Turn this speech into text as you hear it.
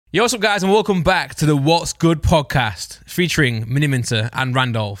Yo, what's up, guys, and welcome back to the What's Good podcast featuring Miniminter and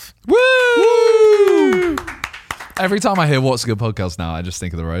Randolph. Woo! Every time I hear What's a Good podcast now, I just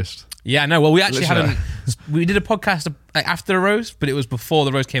think of the roast. Yeah, no, well, we actually Literally. we did a podcast after the roast, but it was before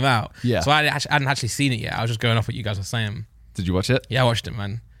the roast came out. Yeah. So I hadn't actually seen it yet. I was just going off what you guys were saying. Did you watch it? Yeah, I watched it,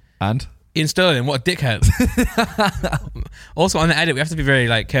 man. And? Ian Sterling, what a dickhead. Also, on the edit, we have to be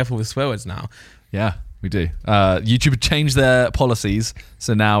very careful with swear words now. Yeah, we do. YouTube changed their policies,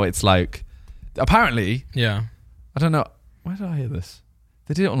 so now it's apparently, Yeah. I don't know, where did I hear this?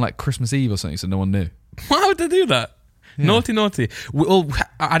 They did it on Christmas Eve or something, so no one knew. Why would they do that? Yeah. Naughty.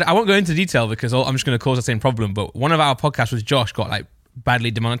 I won't go into detail because I'm just going to cause the same problem, but one of our podcasts with Josh got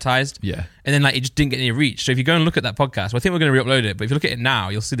badly demonetized. Yeah. And then it just didn't get any reach. So if you go and look at that podcast, well, I think we're going to re-upload it, but if you look at it now,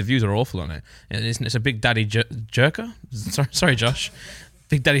 you'll see the views are awful on it. And it's a Big Daddy Jerker? Sorry, Josh.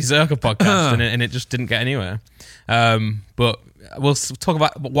 Big Daddy Zerker podcast, and it just didn't get anywhere. But we'll talk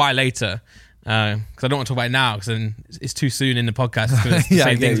about why later. Because I don't want to talk about it now, because then it's too soon in the podcast. The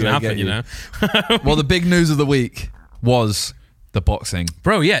same thing's going to happen, you know? Well, the big news of the week was the boxing.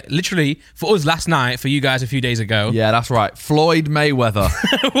 Bro, yeah, literally, for us last night, for you guys a few days ago. Yeah, that's right. Floyd Mayweather.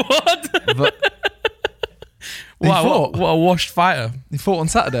 What? He fought. What a washed fighter. He fought on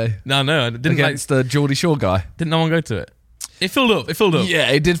Saturday No, I didn't against the Geordie Shore guy. didn't no one go to it? It filled up. Yeah,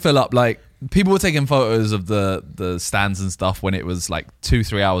 it did fill up. People were taking photos of the stands and stuff when it was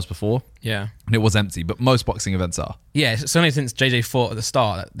 2-3 hours before, Yeah. and it was empty. But most boxing events are. Yeah, it's only since JJ fought at the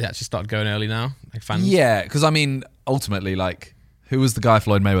start that they actually started going early now. Fans. Yeah, because ultimately, who was the guy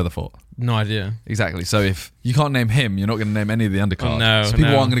Floyd Mayweather fought? No idea. Exactly. So if you can't name him, you're not going to name any of the undercards. Oh, no, so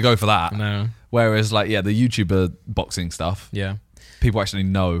people no. aren't going to go for that. No. Whereas, the YouTuber boxing stuff, Yeah. people actually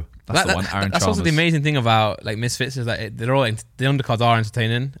know that's the one. Aaron That's also the Chalmers. amazing thing about Misfits is that they're all the undercards are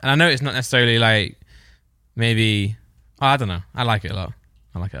entertaining, and I know it's not necessarily maybe I don't know. I like it a lot.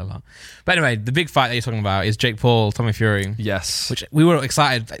 But anyway, the big fight that you're talking about is Jake Paul, Tommy Fury. Yes. Which we were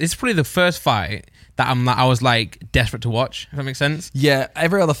excited. It's probably the first fight that I was desperate to watch. If that makes sense. Yeah,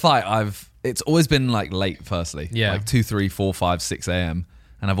 every other fight it's always been late. Firstly, Yeah. 2, 3, 4, 5, 6 a.m.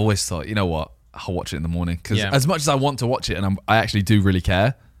 And I've always thought, you know what, I'll watch it in the morning because Yeah. as much as I want to watch it and I actually do really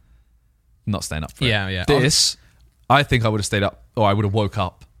care, I'm not staying up for it. Yeah. This, I think I would have stayed up or I would have woke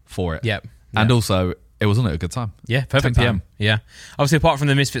up for it. Yep. And also, it was on at a good time. Yeah, perfect 10 p.m. time. Yeah. Obviously, apart from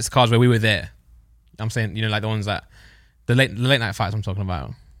the Misfits cards where we were there, I'm saying, the ones that the late night fights I'm talking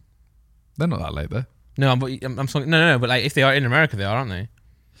about. They're not that late though. No, but I'm talking. No. But if they are in America, they are, aren't they?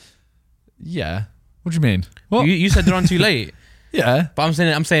 Yeah. What do you mean? What? You said they're on too late, Yeah. but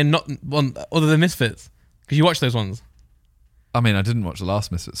I'm saying not one other than Misfits because you watched those ones. I mean, I didn't watch the last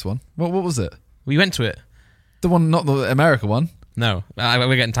Misfits one. What was it? We went to it. The one, not the America one. No,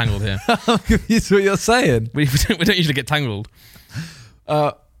 we're getting tangled here. I'm confused what you're saying. we don't usually get tangled.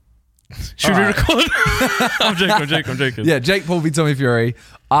 Should we Alright. record? I'm joking. Yeah, Jake Paul v Tommy Fury.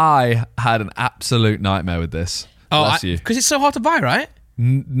 I had an absolute nightmare with this. Bless you. Because it's so hard to buy, right?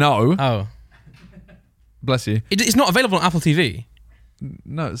 No. Oh, Bless you. it's not available on Apple TV.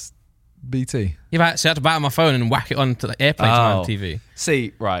 No, it's BT. You've actually had to buy it on my phone and whack it onto the airplane to my Oh. TV.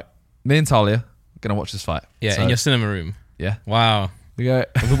 See, right. Me and Talia are going to watch this fight. Yeah, So, in your cinema room. yeah. Wow. We go.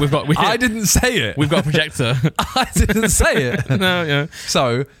 We've got. I didn't say it. We've got a projector. I didn't say it. No, yeah,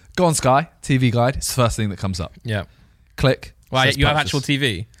 So, go on Sky, TV Guide. It's the first thing that comes up. yeah. Click. Wow, says you have purchase. actual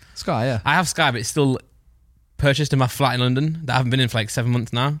TV. Sky, yeah. I have Sky, but it's still purchased in my flat in London that I haven't been in for 7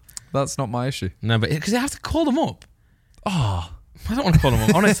 months now. That's not my issue. No, but because I have to call them up. Oh. I don't want to call them up.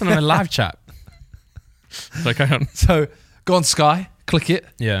 I want to send them a live chat. So carry on. So, go on Sky, click it,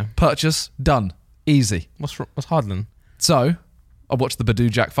 Yeah. purchase, done. Easy. What's hard then? So, I watched the Badu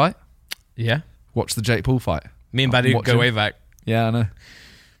Jack fight, Yeah. watched the Jake Paul fight. Me and I'm Badu go watching. way back. Yeah, I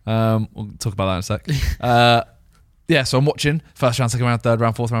know. We'll talk about that in a sec. Yeah, so I'm watching first round, second round, third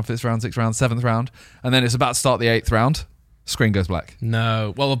round, fourth round, fifth round, sixth round, seventh round, and then it's about to start the 8th round. Screen goes black.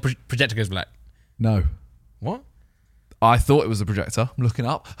 No. Well, projector goes black. No. What? I thought it was the projector. I'm looking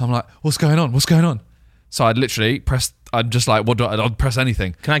up. I'm like, what's going on? What's going on? So I'd literally pressed, I'd just what do I'd press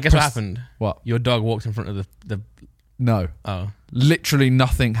anything. Can I guess what happened? What? Your dog walked in front of the No. Oh. Literally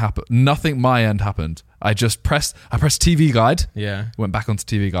nothing happened. Nothing my end happened. I pressed TV Guide, Yeah. went back onto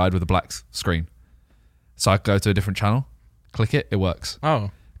TV Guide with a black screen. So I go to a different channel, click it works.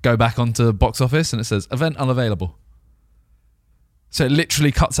 Oh. Go back onto box office and it says event unavailable. So it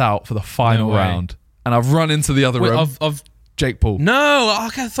literally cuts out for the final No way. round. And I've run into the other Wait, room. of Jake Paul. no.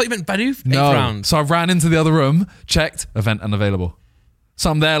 Okay, I thought you meant Badu. 8th No. round. So I ran into the other room, checked, event unavailable. So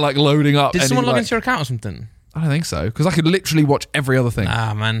I'm there loading up. Did and someone he, log into your account or something? I don't think so. Because I could literally watch every other thing.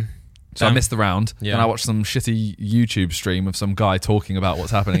 Ah, man. So I missed the round, Yeah. and I watched some shitty YouTube stream of some guy talking about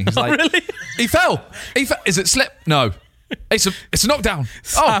what's happening. He's like, really? he fell. Is it slip? No. It's a knockdown.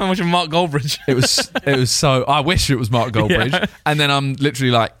 Oh, how much of Mark Goldbridge? It was so. I wish it was Mark Goldbridge. Yeah. And then I'm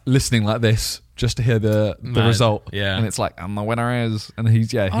literally like listening like this just to hear the Man, result. yeah. And it's like, and the winner is, and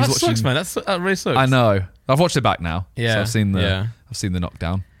he's Oh, he's that watching. sucks, man. That really sucks. I know. I've watched it back now. Yeah, So I've seen the yeah.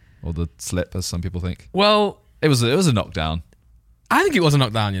 knockdown or the slip, as some people think. Well, It was a knockdown. I think it was a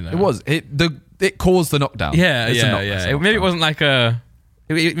knockdown. You know, It was. It caused the knockdown. Yeah, It's a yeah, knock- yeah. it's a Maybe knockdown. it wasn't like a.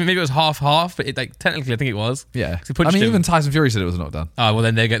 Maybe it was half, but technically I think it was. Yeah. 'Cause he punched I mean, him. even Tyson Fury said it was a knockdown. Oh well,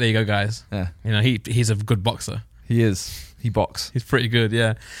 then there you go, guys. Yeah. You know, he's a good boxer. He is. He box. He's pretty good,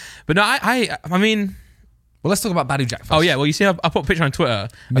 yeah. But no, I mean, Well, let's talk about Badu Jack first. oh yeah. Well, you see, I put a picture on Twitter.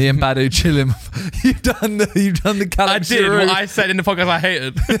 Me and Badu chilling. You've done the Callum I did Giroux. what I said in the podcast I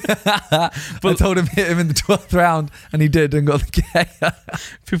hated. I told him hit him in the 12th round, and he did and got the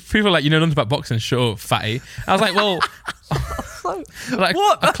KO. People are like, you know nothing about boxing, sure, fatty. I was like, well, like,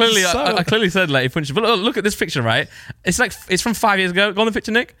 What? I clearly, That's so- I clearly said like he punched. But look at this picture, right? It's from 5 years ago. Go on the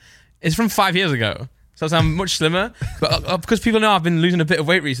picture, Nick. It's from 5 years ago. So I'm much slimmer, but because people know I've been losing a bit of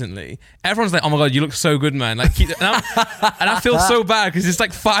weight recently, everyone's like, "Oh my god, you look so good, man!" Like, and I feel so bad because it's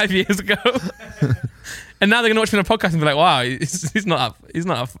like 5 years ago, and now they're gonna watch me on a podcast and be like, "Wow, he's not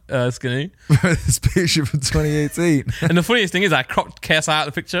skinny." This picture from 2018. And the funniest thing is, I cropped KSI out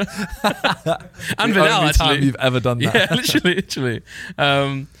of the picture, and The Vidal only time actually. you've ever done that. Yeah, literally.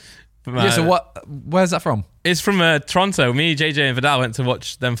 But man, Yeah, so what? Where's that from? It's from Toronto. Me, JJ, and Vidal went to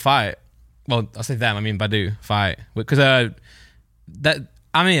watch them fight. Well, I say them, I mean Badu fight, because that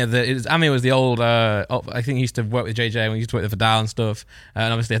Amir was the old. I think he used to work with JJ when he used to work with Vidal and stuff.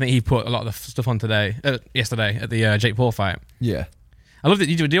 And obviously, I think he put a lot of the stuff on yesterday at the Jake Paul fight. Yeah. I loved it.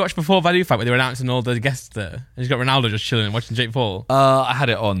 Did you watch before Badu fight where they were announcing all the guests there? And you've got Ronaldo just chilling and watching Jake Paul. I had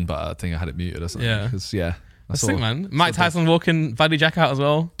it on, but I think I had it muted or something. Yeah. 'Cause, yeah. I That's saw sick, man. Mike Tyson walking Badu Jack out as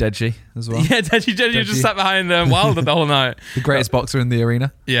well. Deji as well. Yeah, Deji just sat behind Wilder the whole night. The greatest boxer in the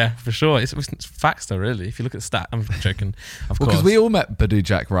arena. Yeah, for sure. It's facts though, really. If you look at the stat, I'm joking, of Well, course. because we all met Badu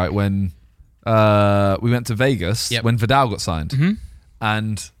Jack, right, when we went to Vegas, Yep. when Vidal got signed. Mhm.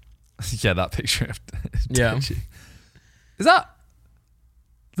 And, yeah, that picture of Yeah. Deji. Is that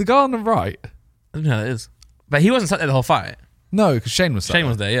the guy on the right? I don't know how that is. But he wasn't sat there the whole fight. No, because Shane was sat Shane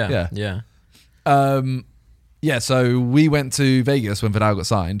was there, yeah. Yeah. Yeah. Yeah, so we went to Vegas when Vidal got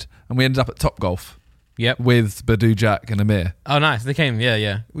signed, and we ended up at Top Golf Yep. with Badu Jack and Amir. Oh, nice. They came,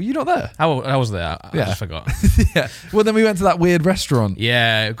 yeah. Were you not there? I was there. I Yeah. just forgot. Yeah. Well, then we went to that weird restaurant.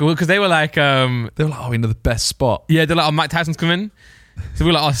 Yeah, because they were like, They were like, oh, we know the best spot. they're like, oh, Mike Tyson's coming. So we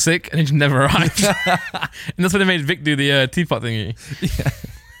were like, oh, sick. And he just never arrived. And that's when they made Vic do the teapot thingy. Yeah.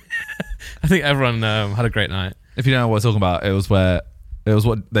 I think everyone had a great night. If you don't know what we're talking about, it was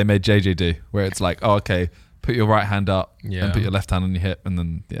what they made JJ do, where it's like, oh, okay, put your right hand up Yeah. and put your left hand on your hip, and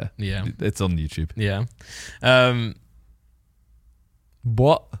then, Yeah. it's on YouTube. Yeah.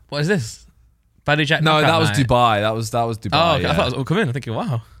 What? What is this? Badu Jack No, knockout that was night. Dubai. That was Dubai. Oh, okay. yeah. I thought it was all come in. I'm thinking,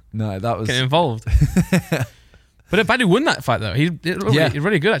 wow, No, that was getting involved. But Badu won that fight though. He looked Yeah.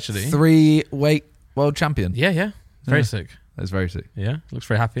 really good actually. 3-weight world champion. Yeah. Very Yeah. sick. That's very sick. Yeah, looks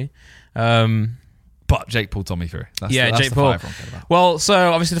very happy. But Jake Paul, Tommy Fury. That's Yeah, that's Jake the Paul. fight everyone cared about. Well,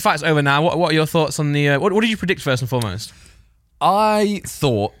 so obviously the fight's over now. What are your thoughts on the? What did you predict first and foremost? I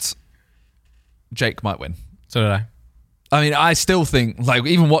thought Jake might win. So did I. I mean, I still think, like,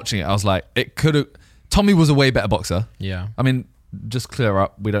 even watching it, I was like, it could have. Tommy was a way better boxer. Yeah. I mean, just clear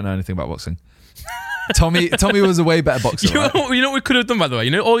up, we don't know anything about boxing. Tommy was a way better boxer. You know, Right? you know what we could have done, by the way?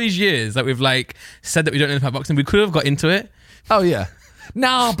 You know, all these years that we've like said that we don't know anything about boxing, we could have got into it. Oh yeah.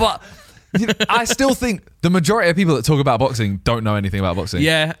 No, but I still think the majority of people that talk about boxing don't know anything about boxing.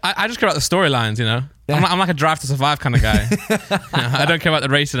 Yeah, I just care about the storylines, you know. Yeah. I'm like a Drive to Survive kind of guy. You know, I don't care about the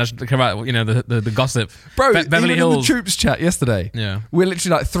racing. I just care about the gossip. Bro, Beverly even Hills. in the troops chat yesterday, Yeah. we're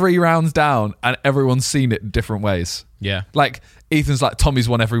literally like 3 rounds down and everyone's seen it different ways. Yeah. Like, Ethan's like, Tommy's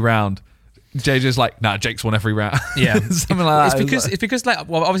won every round. JJ's like, nah, Jake's won every round. Yeah. Something like that. It's because like,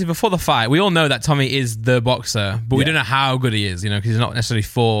 well, obviously before the fight, we all know that Tommy is the boxer, but we Yeah. don't know how good he is, you know, because he's not necessarily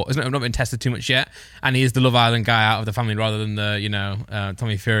he's not been tested too much yet, and he is the Love Island guy out of the family rather than the,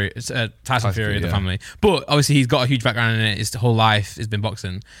 Tommy Fury, Tyson Fury of the yeah. family. But obviously he's got a huge background in it. His whole life has been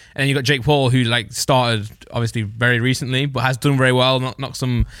boxing. And then you got Jake Paul, who like started obviously very recently, but has done very well, knocked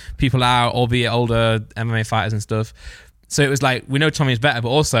some people out, albeit older MMA fighters and stuff. So it was like, we know Tommy's better, but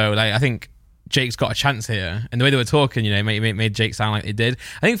also like, I think Jake's got a chance here, and the way they were talking, you know, made Jake sound like they did.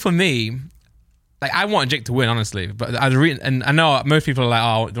 I think for me, like I want Jake to win, honestly. But and I know most people are like,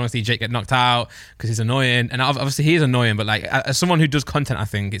 oh, do you want to see Jake get knocked out because he's annoying? And obviously he is annoying. But like as someone who does content, I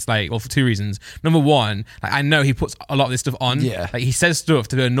think it's like, well, for two reasons. Number one, like I know he puts a lot of this stuff on. Yeah. Like he says stuff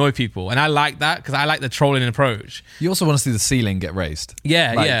to annoy people, and I like that because I like the trolling approach. You also want to see the ceiling get raised.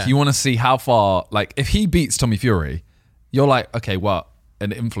 Yeah, Like, yeah. You want to see how far, like, if he beats Tommy Fury, you're like, okay, well, an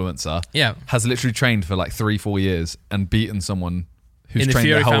influencer Yeah. has literally trained for like 3-4 years and beaten someone who's In the trained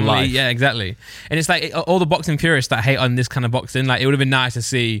Fury their whole family, life. yeah, exactly. And it's like all the boxing purists that hate on this kind of boxing, like it would have been nice to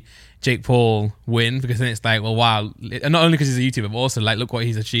see Jake Paul win, because then it's like, well, wow, and not only because he's a YouTuber, but also like look what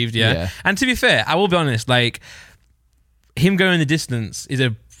he's achieved, Yeah. And to be fair, I will be honest, like him going the distance is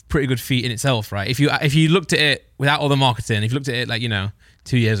a pretty good feat in itself, right? If you looked at it without all the marketing, if you looked at it like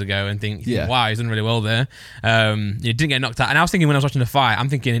 2 years ago and think, wow, he's done really well there. He didn't get knocked out. And I was thinking when I was watching the fight, I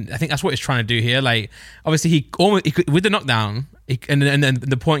think that's what he's trying to do here. Like, obviously, he could, with the knockdown and then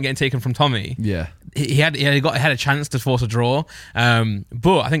the point getting taken from Tommy. Yeah. He had a chance to force a draw,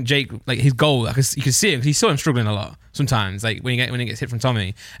 but I think Jake, like his goal, you could see it because he saw him struggling a lot sometimes. Like when he gets hit from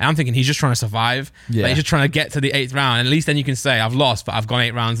Tommy, and I'm thinking he's just trying to survive. Yeah. Like, he's just trying to get to the 8th round, and at least then you can say I've lost, but I've gone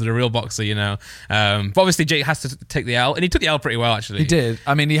 8 rounds with a real boxer. But obviously Jake has to take the L, and he took the L pretty well actually. He did.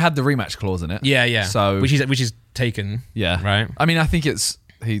 I mean, he had the rematch clause in it. Yeah. So which is taken. yeah, Right. I mean, I think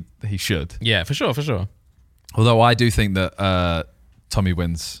he should. Yeah, for sure. Although I do think that Tommy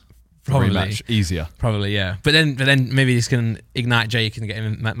wins the Probably. rematch easier. Probably, yeah. But then maybe this can ignite Jake and get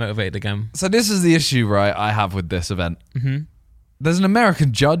him motivated again. So this is the issue, right, I have with this event. Mm-hmm. There's an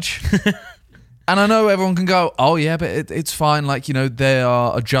American judge. And I know everyone can go, oh yeah, but it's fine. Like, they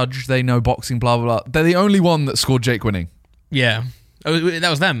are a judge. They know boxing, blah, blah, blah. They're the only one that scored Jake winning. Yeah. Oh, that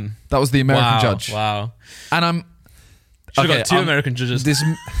was them. That was the American judge. Wow. And I'm... Should have got 2 American judges.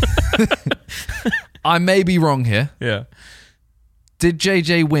 I may be wrong here. Yeah. Did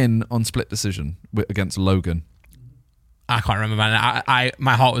JJ win on split decision against Logan? I can't remember, man.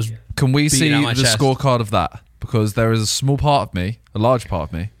 My heart was... Can we see out my the chest. scorecard of that? Because there is a small part of me, a large part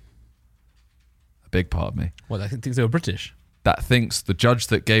of me, a big part of me, What, I think they were British? that thinks the judge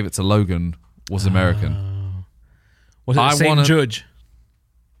that gave it to Logan was American. Was it the same judge?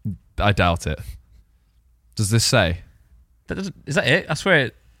 I doubt it. Does this say? Is that it? I swear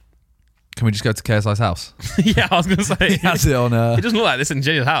it... Can we just go to KSI's house? Yeah, I was going to say. He has it on... It doesn't look like this in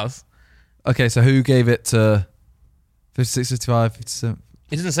JJ's house. Okay, so who gave it to 56, 55, 57,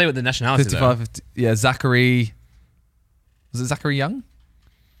 It doesn't say what the nationality 55, 50, yeah, Zachary... Was it Zachary Young?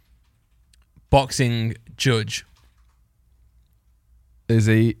 Boxing judge. Is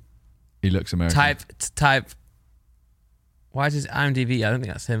he... He looks American. Type. Why is his IMDb? I don't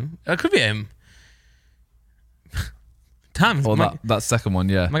think that's him. It could be him. Damn. Or that second one,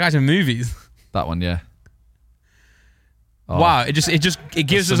 yeah. My guy's in movies. That one, yeah. Oh. Wow. It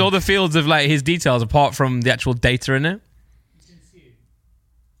gives us all the fields of like his details apart from the actual data in it.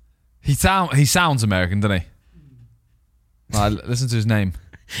 He sounds American, doesn't he? Listen to his name.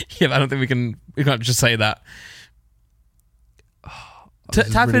 Yeah, but I don't think we can't just say that. This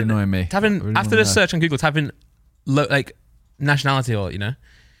is really annoying me. Type in, really after the search on Google, type in like nationality or Well,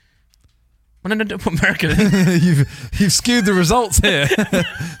 no, don't put American in. you've skewed the results here.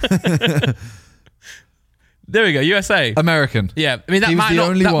 There we go, USA. American. Yeah, I mean that He was might the not.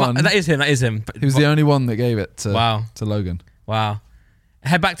 only one. That is him. He was the only one that gave it to Wow. to Logan. Wow.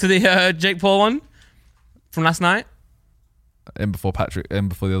 Head back to the Jake Paul one from last night. In before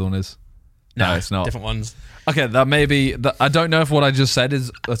the other one is. No, it's not. Different ones. Okay, that may be. I don't know if what I just said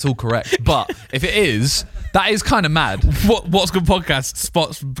is that's all correct, but if it is, that is kind of mad. What's Good podcast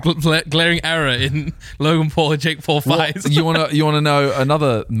spots glaring error in Logan Paul and Jake Paul fights. You wanna know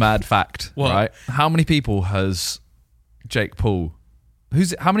another mad fact, What? right? How many people has Jake Paul?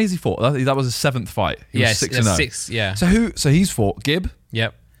 How many has he fought? That was his 7th fight. He was 6-0. 6. Yeah. So he's fought Gibb,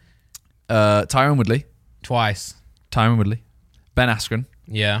 Yep. Tyron Woodley, Twice. Ben Askren,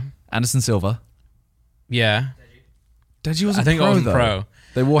 Yeah. Anderson Silva. Yeah. Deji wasn't I think pro, I wasn't though. pro.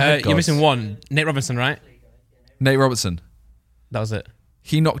 They wore head You're guards. missing one. Nate Robinson, right? Nate Robertson. That was it.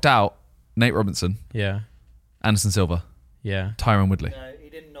 He knocked out Nate Robinson, Yeah. Anderson Silva, Yeah. Tyron Woodley. No, he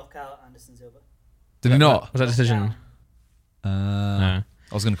didn't knock out Anderson Silva. Did he not? Was that decision? No. I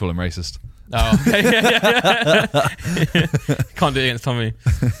was going to call him racist. Oh. Can't do it against Tommy.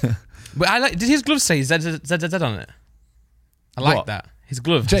 But I like. Did his glove say ZZZ on it? I like What? that. His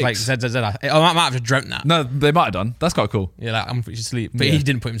glove has Jake's? like ZZZ. I might have just dreamt that. No, they might have done. That's quite cool. Yeah, like I'm put you to sleep, but Yeah. he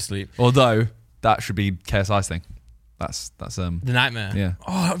didn't put him to sleep. Although that should be KSI's thing. That's The nightmare. yeah.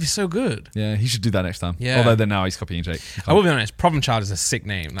 Oh, that'd be so good. Yeah, he should do that next time. Yeah. Although then now he's copying Jake. I will be honest. Problem Child is a sick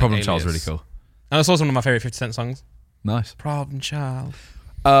name. Like Problem alias. Child's really cool. And it's also one of my favorite 50 Cent songs. Nice. Problem Child.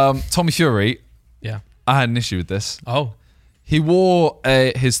 Tommy Fury, Yeah. I had an issue with this. Oh. He wore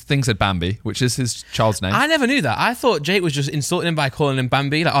his thing said Bambi, which is his child's name. I never knew that. I thought Jake was just insulting him by calling him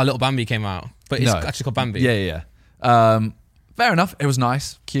Bambi. Like, little Bambi came out. But it's No. actually called Bambi. Yeah. Fair enough. It was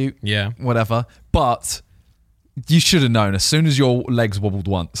nice, cute, Yeah. whatever. But you should have known as soon as your legs wobbled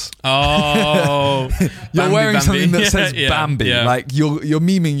once. Oh. You're Bambi, wearing Bambi. something that Yeah, says yeah, Bambi. yeah. Like you're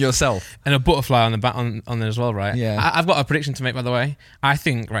memeing yourself. And a butterfly on the back on there as well, right? Yeah. I've got a prediction to make, by the way. I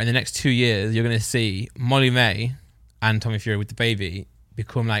think, right, in the next 2 years, you're going to see Molly May and Tommy Fury with the baby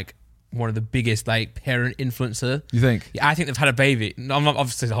become like one of the biggest like parent influencer. You think? Yeah, I think they've had a baby. No, I'm not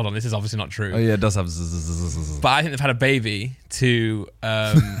obviously. Hold on, this is obviously not true. Oh yeah, it does have. Zzz. But I think they've had a baby to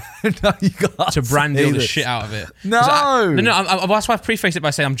No, you can't to brand say deal the this. shit out of it. No! 'Cause that's why I preface it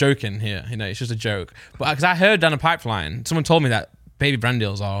by saying I'm joking here. You know, it's just a joke. But because I heard down the pipeline, someone told me that baby brand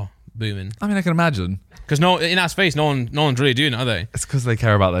deals are booming. I mean, I can imagine. Because in our space, no one's really doing it, are they? It's because they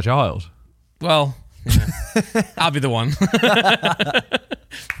care about their child. Well, I'll be the one.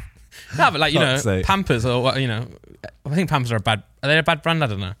 No, but like, Fuck's sake. Pampers or what, I think Pampers are are they a bad brand? I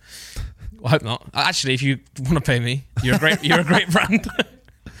don't know. I hope not. Actually, if you want to pay me, you're a great brand.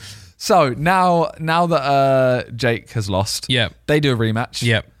 So now that Jake has lost, Yeah. they do a rematch.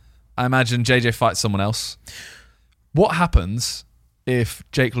 Yeah. I imagine JJ fights someone else. What happens if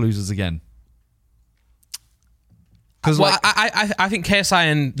Jake loses again? Because Well, I think KSI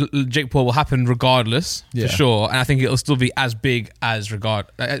and Jake Paul will happen regardless, Yeah. for sure. And I think it'll still be as big as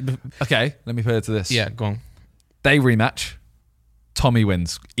okay, let me put it to this. yeah, go on. They rematch. Tommy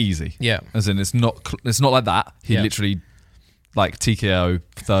wins easy. Yeah. As in, it's not like that. He Yeah. literally, like TKO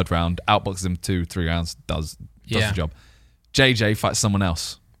third round, outboxes him 2-3 rounds, does Yeah. the job. JJ fights someone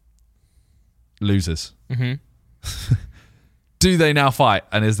else, loses. Mm-hmm. Do they now fight?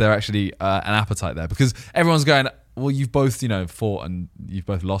 And is there actually an appetite there? Because everyone's going, well, you've both fought and you've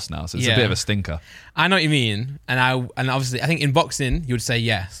both lost now, so it's a Yeah. bit of a stinker. I know what you mean, and obviously I think in boxing you would say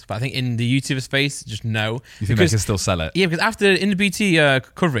yes, but I think in the YouTuber space just no. You think they can still sell it? Yeah, because after in the BT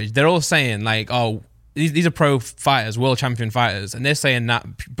coverage, they're all saying like, oh, these are pro fighters, world champion fighters, and they're saying that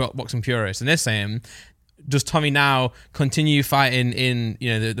boxing purists, and they're saying, does Tommy now continue fighting in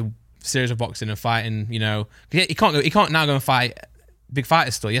the series of boxing and fighting? He can't now go and fight big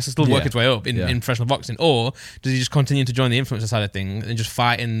fighters still. He has to still work Yeah. his way up in Yeah. professional boxing, or does he just continue to join the influencer side of things and just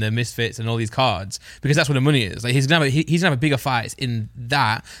fight in the misfits and all these cards because that's where the money is? Like he's gonna have a bigger fights in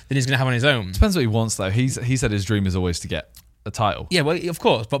that than he's gonna have on his own. Depends what he wants, though. He said his dream is always to get a title. Yeah, well, of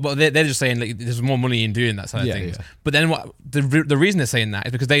course, but they're just saying like there's more money in doing that side Yeah, of things. yeah. But then what the reason they're saying that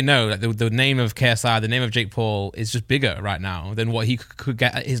is because they know that the name of KSI, the name of Jake Paul, is just bigger right now than what he could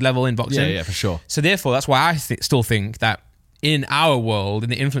get at his level in boxing. Yeah, for sure. So therefore, that's why I still think that in our world,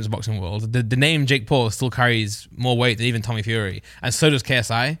 in the influencer boxing world, the name Jake Paul still carries more weight than even Tommy Fury, and so does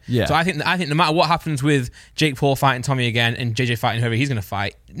KSI. Yeah. So I think no matter what happens with Jake Paul fighting Tommy again and JJ fighting whoever he's going to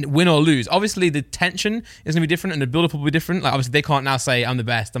fight, win or lose, obviously the tension is going to be different and the build-up will be different. Like obviously they can't now say I'm the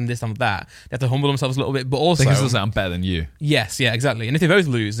best, I'm this, I'm that. They have to humble themselves a little bit, but also They can still say I'm better than you. yes, yeah, exactly. And if they both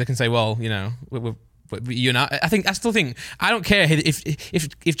lose, they can say, well, we're I still think I don't care if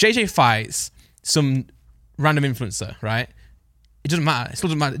JJ fights some random influencer, right? It doesn't matter. It still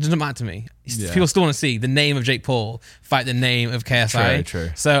doesn't matter. It doesn't matter to me. Yeah. People still want to see the name of Jake Paul fight the name of KSI. True.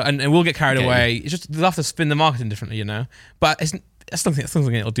 So and we'll get carried Okay. away. It's just they'll have to spin the marketing differently, But I still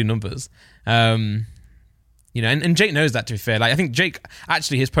think it'll do numbers. And Jake knows that. To be fair, like I think Jake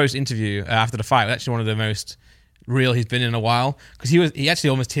actually his post interview after the fight was actually one of the most real he's been in a while because he actually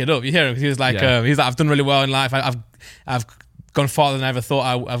almost teared up. You hear him? 'Cause he was like, Yeah. I've done really well in life. I've gone farther than I ever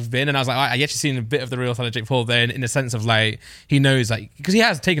thought I've been, and I was like, I actually seen a bit of the real side of Jake Paul there in the sense of like he knows like because he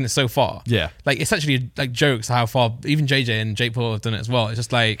has taken it so far. Yeah. Like it's actually like jokes how far even JJ and Jake Paul have done it as well. It's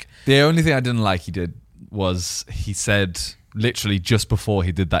just like The only thing I didn't like he did was he said literally just before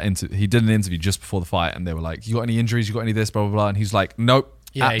he did that he did an interview just before the fight, and they were like, "You got any injuries? You got any this? Blah blah blah." And he's like, "Nope,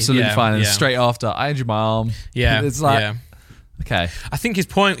 Yeah, absolutely yeah, fine." And yeah. straight after, I injured my arm. yeah, it's like yeah. okay, I think his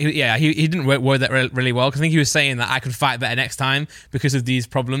point, he didn't word that really well because I think he was saying that I could fight better next time because of these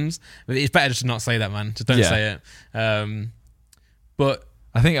problems. But it's better just to not say that, man. Just don't Yeah. say it. But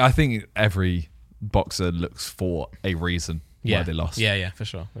I think every boxer looks for a reason why they lost. Yeah, for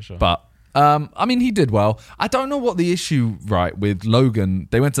sure. But I mean, he did well. I don't know what the issue with Logan.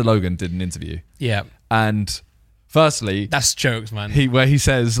 They went to Logan, did an interview, Yeah, and firstly, that's jokes, man. where he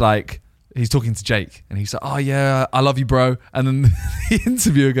says like he's talking to Jake, and he's like, "Oh yeah, I love you, bro," and then the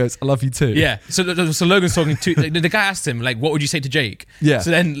interviewer goes, "I love you too." Yeah, so Logan's talking to the guy asked him like, "What would you say to Jake?" Yeah. So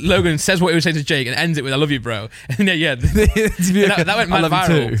then Logan says what he would say to Jake and ends it with, "I love you, bro." And yeah, The interviewer that goes, went "I mad love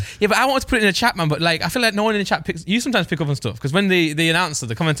you viral. too." Yeah, but I wanted to put it in the chat, man. But like, I feel like no one in the chat picks. You sometimes pick up on stuff because when the announcer,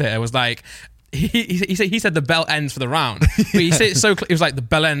 the commentator, was like, he said the bell ends for the round, but he said it so it was like the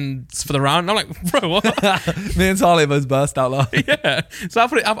bell ends for the round. And I'm like, bro, what? Me and Charlie both burst out laughing. Yeah. So I'm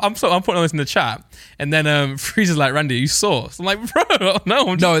putting all this in the chat, and then Freeze's like, Randy, you saw? So I'm like, bro,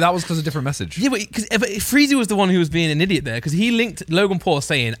 no. No, that was because of a different message. Yeah, but Freezy was the one who was being an idiot there, because he linked Logan Paul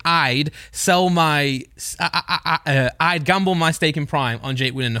saying, I'd gamble my stake in Prime on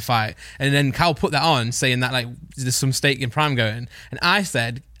Jake winning the fight, and then Cal put that on saying that like there's some stake in Prime going, and I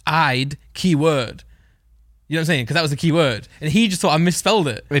said I'd keyword. You know what I'm saying? Because that was the key word, and he just thought I misspelled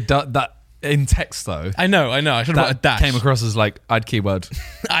it. That in text though. I know. I should have put a dash. Came across as like I'd keyword.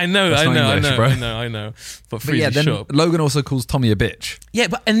 I know. English, bro. I know. But But yeah, Freezy, then shut up. Logan also calls Tommy a bitch. Yeah,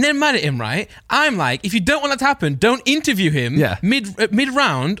 and they're mad at him, right? I'm like, if you don't want that to happen, don't interview him. Yeah. mid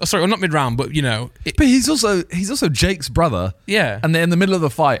round. Or sorry, not mid round, but you know. But he's also Jake's brother. Yeah. And then in the middle of the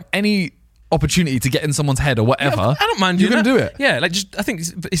fight, any opportunity to get in someone's head or whatever, I don't mind you doing can that. do it. Yeah, like just I think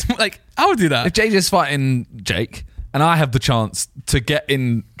it's like I would do that. If JJ's fighting Jake and I have the chance to get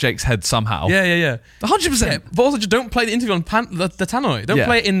in Jake's head somehow, Yeah. 100%. Yeah, but also just don't play the interview on the Tannoy. Don't Yeah.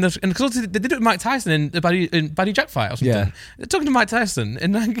 play it in the because they did it with Mike Tyson in the Buddy Jack fight or something. Yeah. They're talking to Mike Tyson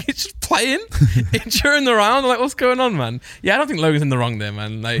and like, it's just playing during the round. Like, what's going on, man? Yeah, I don't think Logan's in the wrong there,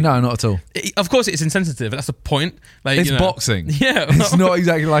 man. Like, No, not at all. of course it's insensitive, but that's the point. Like, It's you know. boxing. Yeah, It's not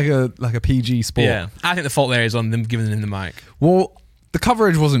exactly like a PG sport. Yeah, I think the fault there is on them giving him the mic. Well, the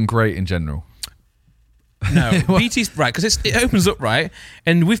coverage wasn't great in general. No, BT's right because it opens up right,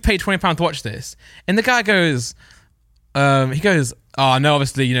 and we've paid £20 to watch this, and the guy goes, he goes, oh no,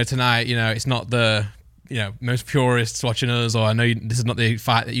 obviously tonight it's not the most purists watching us, or I know this is not the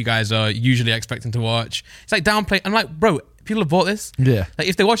fight that you guys are usually expecting to watch. It's like downplay. I'm like, bro, people have bought this. Yeah. Like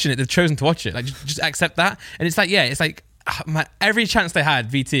if they're watching it, they've chosen to watch it. Like just accept that. And it's like it's like every chance they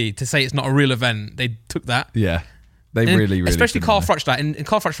had VT to say it's not a real event, they took that. Yeah. They And really especially didn't Carl know. Froch, and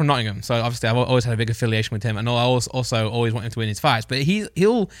Carl Froch from Nottingham. So obviously, I've always had a big affiliation with him, and I also always want him to win his fights. But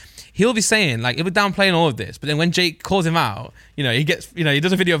he'll be saying like he'll be downplaying all of this. But then when Jake calls him out, he gets he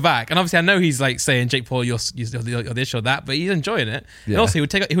does a video back, and obviously I know he's like saying Jake Paul, you're this or that, but he's enjoying it. Yeah. And also he would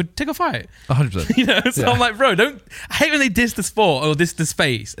take a fight. 100%. So Yeah. I'm like, bro, I hate when they diss the sport or diss the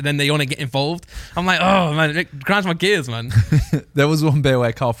space, and then they want to get involved. I'm like, oh man, it grinds my gears, man. There was one bit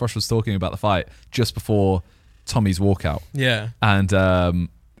where Carl Froch was talking about the fight just before Tommy's walkout. Yeah, And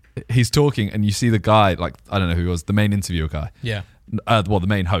he's talking, and you see the guy, like, I don't know who he was, the main interviewer guy. yeah, The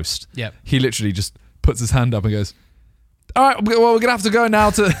main host. yeah. He literally just puts his hand up and goes, all right, well, we're going to have to go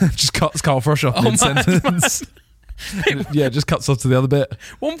now to... just cuts Carl Froch off mid-sentence. Yeah, just cuts off to the other bit.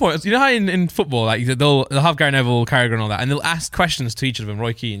 One point, you know how in football, like they'll have Gary Neville, Carragher, and all that, and they'll ask questions to each of them.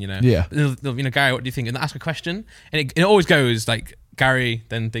 Roy Keane, Yeah. they'll, Gary, what do you think? And they'll ask a question, and it always goes like Gary,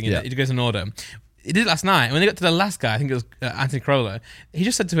 then thing. Yeah. It goes in order. It did last night. And when they got to the last guy, I think it was Anthony Crowler. He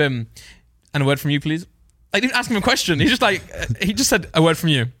just said to him, "And a word from you, please." Like, didn't ask him a question. He just said a word from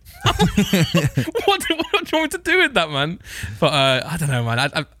you. What do you want me to do with that, man? But I don't know, man.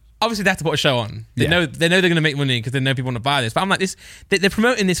 I obviously they have to put a show on. They know they're going to make money because they know people want to buy this. But I'm like this. They're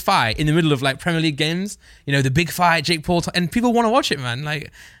promoting this fight in the middle of like Premier League games. The big fight, Jake Paul, and people want to watch it, man. Like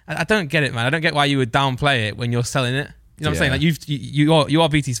I don't get it, man. I don't get why you would downplay it when you're selling it. You know what I'm saying? Like you are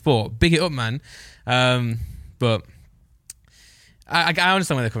BT Sport. Big it up, man. But I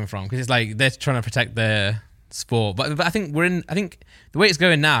understand where they're coming from because it's like they're trying to protect their sport. But I think I think the way it's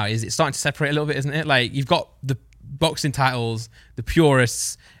going now is it's starting to separate a little bit, isn't it? Like you've got the boxing titles, the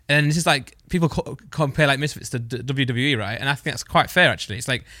purists, and it's just like people compare like Misfits to WWE, right? And I think that's quite fair actually. It's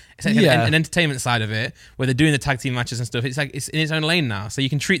like an entertainment side of it where they're doing the tag team matches and stuff. It's like it's in its own lane now, so you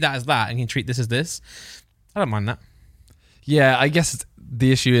can treat that as that and you can treat this as this. I don't mind that. Yeah, I guess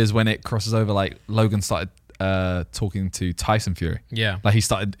the issue is when it crosses over, like Logan started talking to Tyson Fury. Yeah. Like he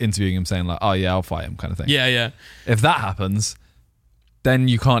started interviewing him saying like, oh yeah, I'll fight him kind of thing. Yeah. If that happens, then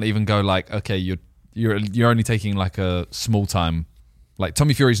you can't even go like, okay, you're only taking like a small time. Like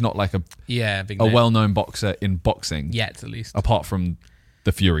Tommy Fury's not like big a name. well-known boxer in boxing. Yet, at least. Apart from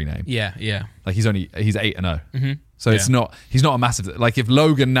the Fury name. Yeah. Like he's 8-0. Mm-hmm. So he's not a massive, like if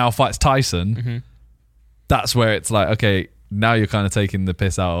Logan now fights Tyson, Mm-hmm. that's where it's like, okay, now you're kind of taking the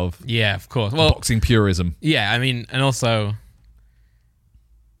piss out of Yeah, of course. Well, boxing purism. yeah, I mean, and also,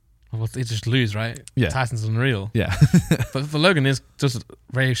 well, they just lose, right? Yeah. Tyson's unreal. Yeah. But Logan is just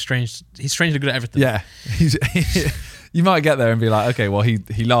very strange. He's strangely good at everything. Yeah. You might get there and be like, okay, well, he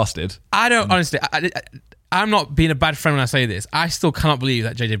lasted. I don't, honestly, I'm not being a bad friend when I say this. I still cannot believe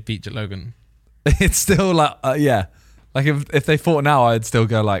that JJ beat Logan. It's still like, yeah. Like if they fought now, I'd still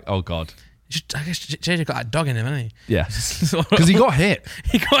go like, oh God. I guess JJ got that dog in him, hasn't he? Yeah. Because he got hit.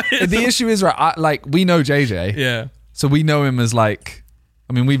 He got hit. The issue is, right, we know JJ. Yeah. So we know him as like,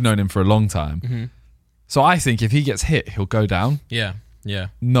 I mean, we've known him for a long time. Mm-hmm. So I think if he gets hit, he'll go down. Yeah.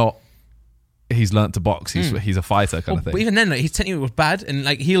 Not he's learnt to box. He's a fighter kind of thing. But even then, like, his technique was bad, and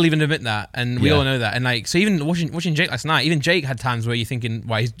like he'll even admit that, and we Yeah. all know that. And like, so even watching Jake last night, even Jake had times where you're thinking,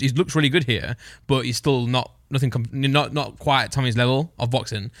 "Why he looks really good here, but he's still not quite at Tommy's level of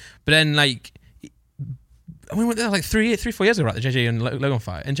boxing." But then like, I mean, we went there like 3-4 years ago at the JJ and Logan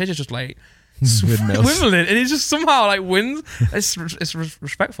fight, and JJ's just like Windmills. Wimbledon, and he just somehow like wins. It's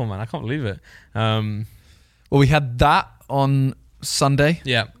respectful, man. I can't believe it. Well, we had that on Sunday.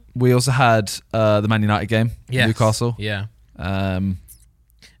 Yeah. We also had the Man United game, Yes. Newcastle. Yeah. I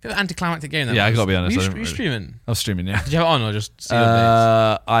Bit of an anticlimactic game. That Yeah, I was. gotta be honest, Were I you, didn't were you really- streaming? was streaming, yeah. Did you have it on or just see your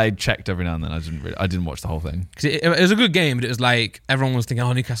updates? I checked every now and then. I didn't watch the whole thing. Because it was a good game, but it was like everyone was thinking,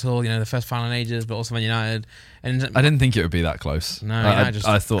 "Oh, Newcastle, the first final in ages," but also Man United. And I didn't think it would be that close. No, I United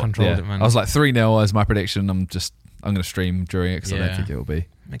just thought controlled it, man. I was like 3-0 as my prediction. I'm going to stream during it because I Yeah. don't think it will be.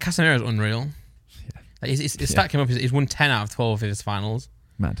 Casemiro's unreal. Yeah. Like, his stat came up. He's won 10 out of 12 of his finals.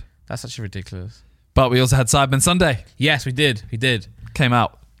 Mad. That's actually ridiculous. But we also had Cyberman Sunday. Yes, we did. Came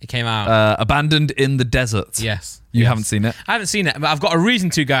out. It came out. Abandoned in the desert. Yes. You Yes. haven't seen it? I haven't seen it, but I've got a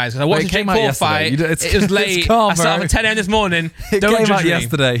reason to, guys. Because I watched it the Jake came out Paul yesterday. fight. You don't- it's- It was it's late. calm, I started bro. at 10 a.m. this morning. It Don't came judge out me.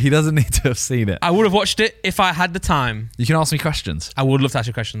 yesterday. He doesn't need to have seen it. I would have watched it if I had the time. You can ask me questions. I would love to ask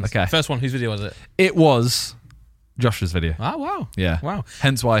you questions. Okay. First one, whose video was it? It was Josh's video. Oh, wow. Yeah. Wow.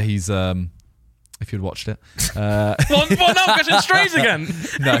 Hence why he's, if you'd watched it. Well, now I'm questioning strays again.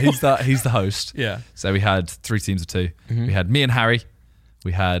 No, he's the host. Yeah. So we had 3 teams of 2. Mm-hmm. We had me and Harry.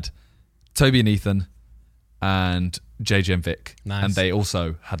 We had Toby and Ethan and JJ and Vic. Nice. And they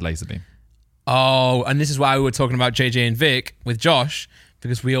also had Laserbeam. Oh, and this is why we were talking about JJ and Vic with Josh,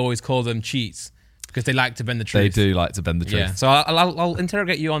 because we always call them cheats because they like to bend the They truth. do like to bend the truth. Yeah. So I'll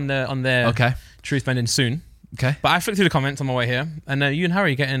interrogate you on their Okay. truth bending soon. Okay. But I flicked through the comments on my way here, and you and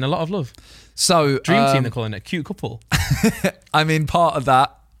Harry are getting a lot of love. So Dream team, they're calling it. Cute couple. I mean, part of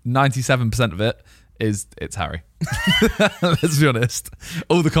that, 97% of it is it's Harry. Let's be honest.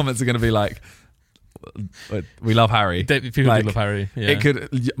 All the comments are going to be like, "We love Harry." People Like, do love Harry. Yeah. It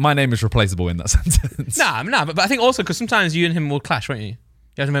could. My name is replaceable in that sentence. Nah, but I think also because sometimes you and him will clash, won't you? You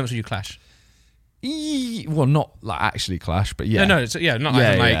have the moments where you clash. Well, not like actually clash, but yeah. No, not Yeah,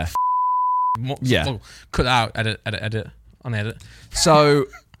 like yeah. Yeah. cut that out, edit on edit. So,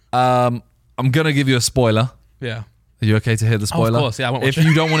 I'm gonna give you a spoiler. Yeah. Are you okay to hear the spoiler? course, yeah, I won't watch If it.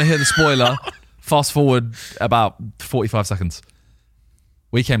 you don't want to hear the spoiler, fast forward about 45 seconds.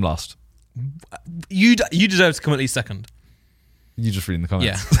 We came last. You deserve to come at least second. You just reading the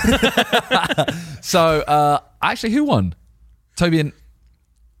comments. Yeah. So, actually, who won? Toby and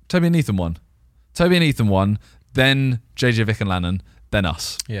Ethan won. Toby and Ethan won. Then JJ, Vic, and Lannon. Then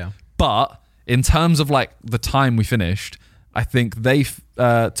us. Yeah. But in terms of like the time we finished, I think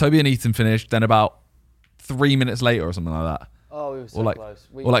Toby and Ethan finished. Then about 3 minutes later or something like that. Oh, we were so Or like, close.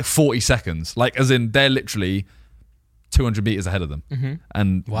 or like 40 seconds. Like, as in, they're literally 200 meters ahead of them. Mm-hmm.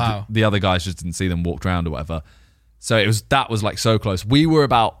 And Wow. the other guys just didn't see them, walked around or whatever. So that was like so close.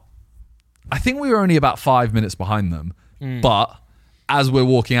 I think we were only about 5 minutes behind them. But as we're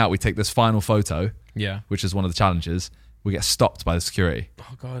walking out, we take this final photo, Yeah. which is one of the challenges. We get stopped by the security.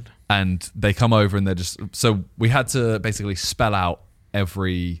 Oh God. And they come over and they're just... So we had to basically spell out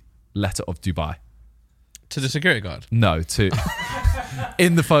every letter of Dubai. To the security guard. No,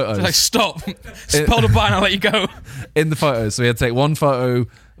 in the photos. Like, stop. Spell the bar and I'll let you go. In the photos. So we had to take one photo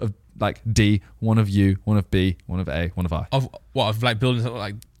of like D, one of you, one of B, one of A, one of I. Of what? Of like buildings that look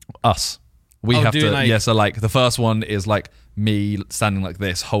like. Us. We Oh, have doing to... like- yeah, so like the first one is like me standing like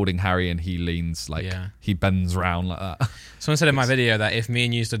this, holding Harry, and he leans like... Yeah. He bends round like that. Someone said in my video that if me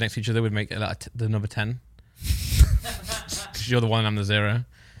and you stood next to each other, we'd make it like the number 10. Because you're the one and I'm the 0.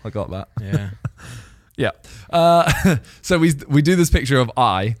 I got that. Yeah. Yeah. So we do this picture of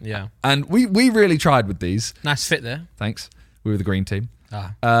I, Yeah. and we really tried with these. Nice fit there. Thanks. We were the green team.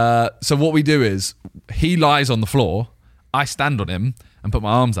 Ah. So what we do is he lies on the floor, I stand on him and put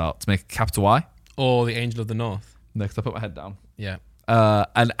my arms out to make a capital I. Or the Angel of the North. Next, I put my head down. Yeah.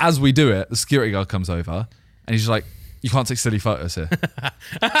 And as we do it, the security guard comes over and he's just like, "You can't take silly photos here."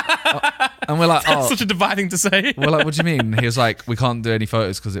 And we're like, That's "Oh." such a Dubai thing to say. We're like, "What do you mean?" He was like, "We can't do any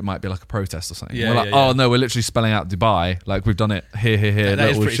photos because it might be like a protest or something." Yeah, we're like, yeah, yeah. "Oh no, we're literally spelling out Dubai. Like we've done it here, Yeah, that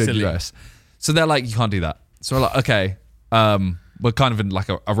is little pretty shit silly. US." So they're like, "You can't do that." So we're like, "Okay, we're kind of in like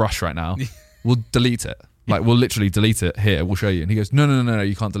a rush right now. We'll delete it. Like we'll literally delete it here. We'll show you." And he goes, "No,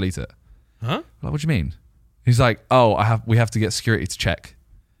 you can't delete it." Huh? I'm like, "What do you mean?" He's like, "Oh, we have to get security to check."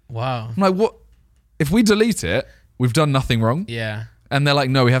 Wow. I'm like, "What? If we delete it, we've done nothing wrong." Yeah. And they're like,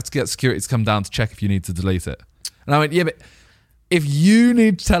 "No, we have to get security to come down to check if you need to delete it." And I went, "Yeah, but if you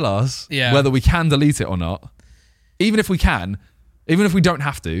need to tell us Yeah. whether we can delete it or not, even if we can, even if we don't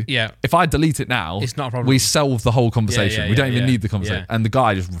have to, Yeah. if I delete it now, It's not a problem. we solve the whole conversation. Yeah, we don't even yeah. need the conversation. Yeah. And the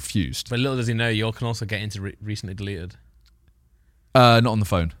guy just refused. But little does he know, you can also get into recently deleted. Not on the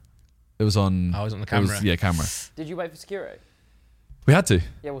phone. It was on. Oh, it was on the it was- camera. yeah, camera. Did you wait for security? We had to.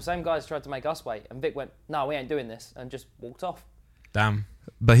 Yeah, well, same guys tried to make us wait, and Vic went, "No, we ain't doing this," and just walked off. Damn.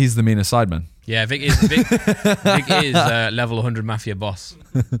 But he's the meanest sideman. Yeah, Vic is level 100 mafia boss.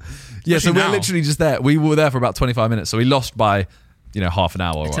 Yeah, so Especially we're now. literally just there. We were there for about 25 minutes. So we lost by, half an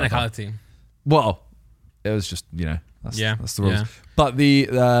hour or whatever. Technicality. Well, it was just, that's the rules. yeah. But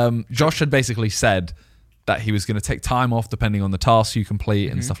the Josh had basically said that he was going to take time off depending on the tasks you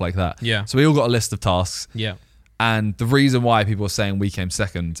complete and stuff like that. Yeah. So we all got a list of tasks. Yeah. And the reason why people were saying we came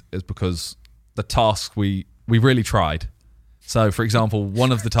second is because the tasks we really tried. So, for example,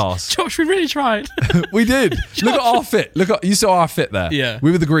 one of the tasks Josh, we really tried. we did. Look at our fit. You saw our fit there. Yeah.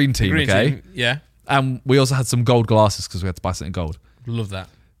 We were the green team, Green okay? team, yeah. And we also had some gold glasses because we had to buy something gold. Love that.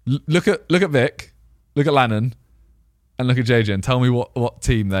 Look at Vic, look at Lannon, and look at JJ, and tell me what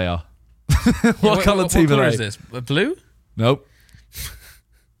team they are. What colour team colour are is they? this? Blue? Nope.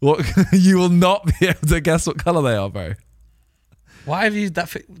 What? You will not be able to guess what colour they are, bro. Why have you used that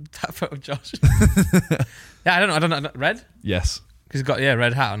photo of Josh? Yeah, I don't know. Red? Yes, Because he's got,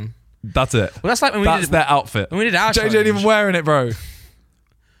 red hat on. that's it. Well, that's like when That's their outfit. when we did our JJ ain't challenge. even wearing it, bro.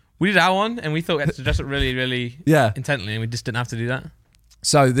 We did our one, and we thought we had to dress up really, really Yeah. intently, and we just didn't have to do that.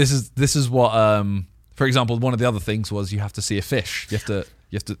 So this is what, for example, one of the other things was you have to see a fish. You have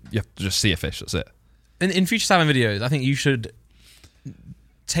to just see a fish. That's it. In future Simon videos, I think you should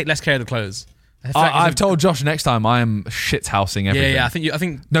take less care of the clothes. I feel like I've it's told Josh next time I am shithousing everything. Yeah. I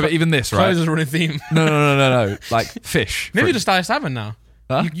think No, but even this, right? clothes is a running theme. No. Like fish. Maybe you're the stylish sideman now.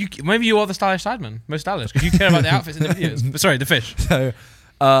 Huh? Maybe you are the stylish sideman, most stylish, because you care about the outfits in the videos. Sorry, the fish. So,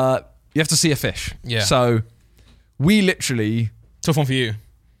 you have to see a fish. Yeah. So, we literally, Tough one for you.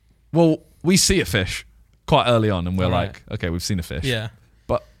 we see a fish quite early on, and we're All like, okay, we've seen a fish. Yeah.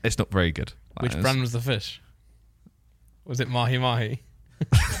 But it's not very good. Like, Which it's- brand was the fish? Was it Mahi Mahi?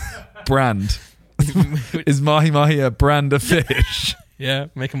 brand? Is Mahi Mahi a brand of fish? Yeah,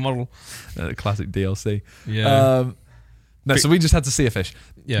 make a model. Classic DLC. Yeah. No, so we just had to see a fish.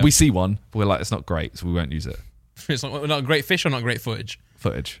 Yeah. We see one, but we're like, it's not great, so we won't use it. It's not a great fish or not great footage.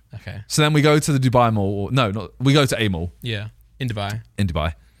 Footage. Okay. So then we go to the Dubai Mall. We go to a mall Yeah. In Dubai. in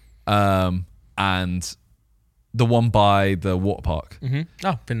Dubai, and the one by the water park. Mm-hmm.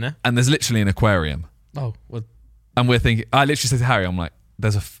 Oh, been there. And there's literally an aquarium. Oh, well, And we're thinking, I literally said to Harry, I'm like,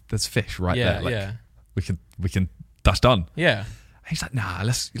 there's fish right yeah, there. Like, yeah. we can, that's done. Yeah. And he's like, nah,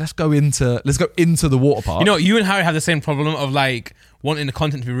 let's go into the water park. You know, you and Harry have the same problem of like wanting the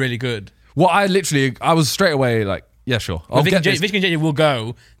content to be really good. Well, I was straight away like, yeah, sure. I'll Vic get and this. Vic and JJ will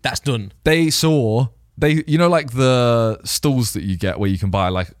go. That's done. Like the stalls that you get where you can buy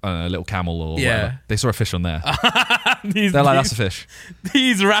like a little camel or Yeah. whatever. They saw a fish on there. These, They're like, that's a fish.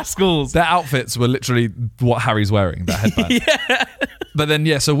 these rascals. Their outfits were literally what Harry's wearing, that headband. Yeah. But then,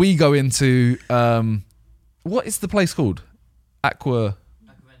 yeah, so we go into, what is the place called? Is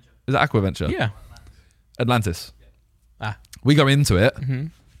it Aquaventure? Yeah. Atlantis. Ah. We go into it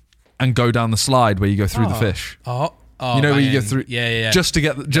and go down the slide where you go through the Oh. fish. Oh. You know where you go banging. through, Yeah. just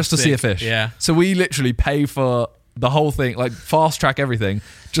to see a sick. fish. Yeah. So we literally pay for the whole thing, like fast track everything,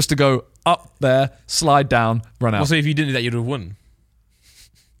 just to go up there, slide down, run out. Well, so if you didn't do that, you'd have won.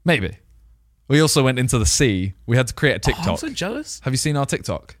 Maybe. We also went into the sea. We had to create a TikTok. Oh, I'm so jealous. Have you seen our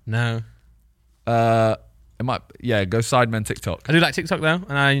TikTok? No. It might. Yeah, go Sidemen TikTok. I do like TikTok though,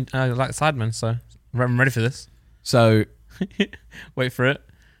 and I like the Sidemen, so I'm ready for this. So Wait for it.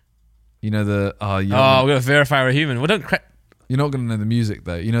 you know the. We're gonna verify we're a human. Well, don't. You're not going to know the music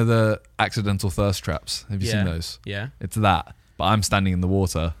though. You know the accidental thirst traps. Have you seen those? Yeah. It's that, but I'm standing in the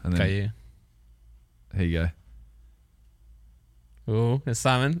water, and then Okay. Yeah. here you go. Oh, there's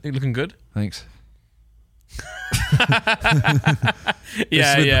Simon. You looking good? Thanks. Yeah.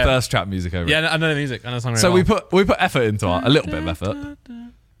 Just with the Yeah. thirst trap music over. it. Yeah. I know the music. I know the song. So very we put effort into a little bit of effort.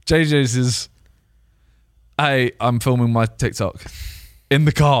 JJ's is, hey, I'm filming my TikTok in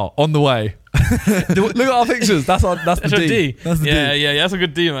the car on the way. Look at our pictures. That's the That's a D. D. That's the Yeah. D. Yeah. That's a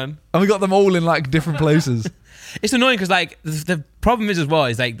good D, man. And we got them all in like different places. It's annoying because like the problem is as well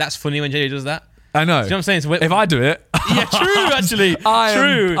is like that's funny when JJ does that. I know. Do you know what I'm saying? So when, If I do it, yeah, true. Actually,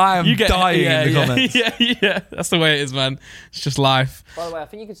 I am You dying in the comments. Yeah. That's the way it is, man. It's just life. By the way, I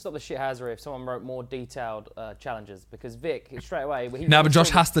think you could stop the shithousery if someone wrote more detailed challenges, because Vic straight away. now, but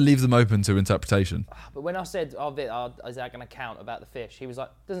Josh has to leave them open to interpretation. But when I said, "Oh, Vic, is that going to count about the fish?" He was like,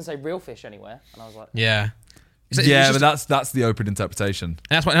 "Doesn't say real fish anywhere," and I was like, Yeah. It's Yeah, just- but that's the open interpretation.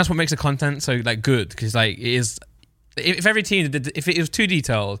 And that's what makes the content so like good, because like it is. If every team did, if it was too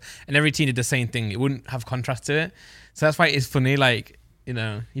detailed and every team did the same thing, it wouldn't have contrast to it. So that's why it's funny. Like, you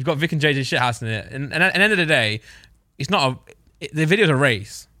know, you've got Vic and JJ Shithouse in it, and at the end of the day, it's not the video's a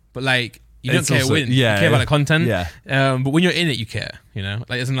race, but like you don't It's care also- who wins. yeah, you care about the content. yeah. But when you're in it, you care. You know,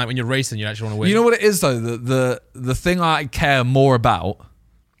 like isn't like when you're racing, you actually want to win. You know what it is though? The thing I care more about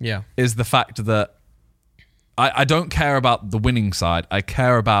Yeah. is the fact that I don't care about the winning side. I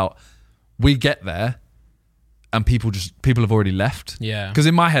care about we get there and people have already left. Yeah. Because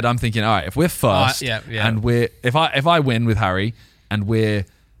in my head I'm thinking, all right, if we're first yeah. and if I win with Harry and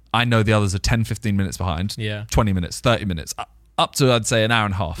I know the others are 10, 15 minutes behind, Yeah. 20 minutes, 30 minutes, up to I'd say an hour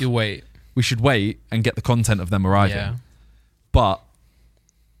and a half. You wait. We should wait and get the content of them arriving. Yeah. But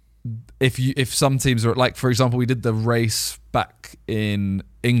if some teams are like, for example, we did the race back in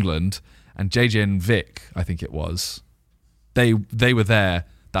England and JJ and Vic, I think it was, they were there.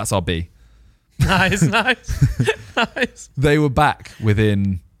 That's our B. Nice. Nice. They were back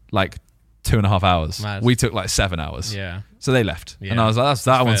within like 2.5 hours. Mad. We took like 7 hours. Yeah. So they left. Yeah. And I was like,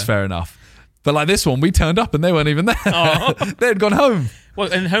 that one's fair enough. But like this one, we turned up and they weren't even there. Oh. They had gone home.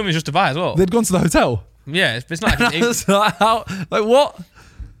 Well, and home is just to buy as well. They'd gone to the hotel. Yeah, it's not like It's like, how, like what?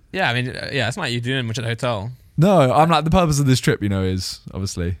 yeah. I mean, yeah, it's not like you're doing much at the hotel. No, I'm like, the purpose of this trip, is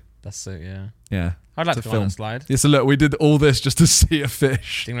obviously, That's so yeah. yeah. I'd like To to go on film. a slide. Yeah, so look, we did all this just to see a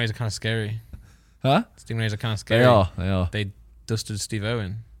fish. Stingrays are kind of scary. Huh? Stingrays are kind of scary. They are. They dusted Steve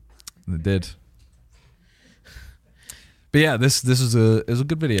Owen. They did. But yeah, this was it was a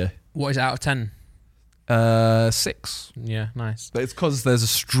good video. What is it out of 10? 6. Yeah, nice. But it's because there's a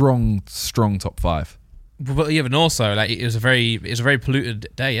strong top 5. But yeah, but also like it was a very polluted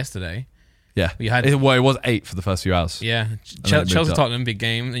day yesterday. Yeah. You had It was 8 for the first few hours. yeah, then it moved Chelsea up. Tottenham big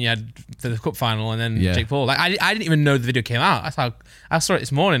game, and you had the cup final, and then Yeah. Jake Paul. Like I didn't even know the video came out. That's how I saw it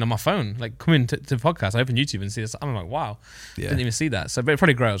this morning on my phone. Like coming to the podcast, I opened YouTube and see this. I'm like, wow, Yeah. didn't even see that. So, but it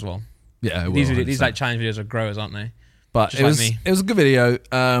probably grow as well. Yeah, it These will, these 100%. like challenge videos are growers, aren't they? But Just it like was me. it was a good video.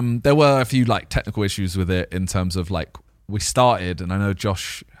 There were a few like technical issues with it in terms of like we started, and I know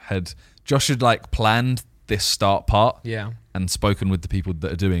Josh had like planned this start part Yeah. and spoken with the people that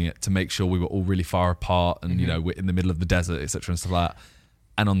are doing it to make sure we were all really far apart and we're in the middle of the desert, etc. and stuff like that.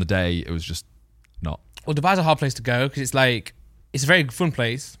 And on the day, it was just not. Well, Dubai's a hard place to go because it's like it's a very fun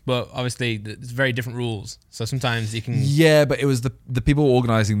place, but obviously it's very different rules. So sometimes you can. Yeah, but it was the people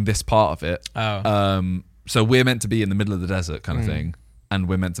organising this part of it. Oh. So we're meant to be in the middle of the desert kind of thing, and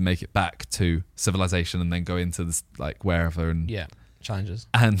we're meant to make it back to civilization and then go into this like wherever and Yeah. Challenges.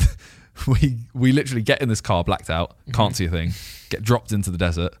 and we literally get in this car blacked out, can't see a thing, get dropped into the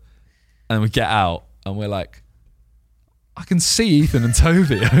desert, and then we get out and we're like, I can see Ethan and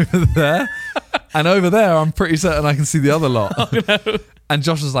Toby over there, and over there I'm pretty certain I can see the other lot. And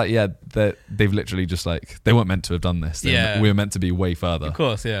Josh was like, yeah, they've literally just like they weren't meant to have done this. Yeah. We were meant to be way further. Of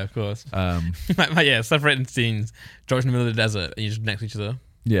course, yeah, of course. Like, Yeah, separating scenes, dropped in the middle of the desert, and you're just next to each other.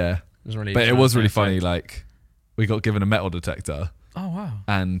 yeah, It was really. but it was really funny. Like we got given a metal detector, Oh wow!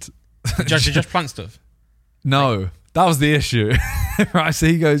 and Did Josh plant stuff? no, that was the issue. Right, so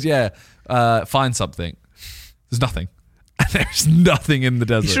he goes, yeah, find something. There's nothing. And there's nothing in the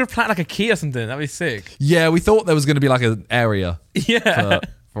You should desert. have planted like a key or something. That'd be sick. Yeah, we thought there was going to be like an area Yeah.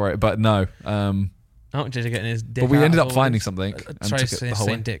 for it, but no. Oh, JJ getting his dick But we out ended as up finding always. something and Sorry, took it the whole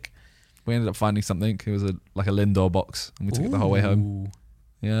way. saying dick. We ended up finding something. It was like a Lindor box, and we took it the whole way home. Ooh.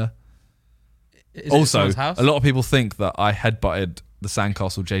 Yeah. Is it Also, someone's house? a lot of people think that I headbutted the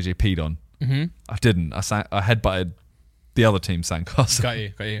sandcastle JJ peed on. Mm-hmm. I didn't. I headbutted the other team's sandcastle. Got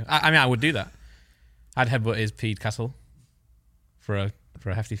you. I mean, I would do that. I'd headbutt his peed castle for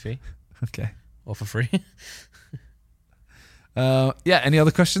a hefty fee Okay. or for free. Yeah. Any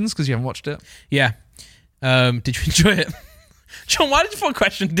other questions? Because you haven't watched it. Yeah. Did you enjoy it? John, why did you put a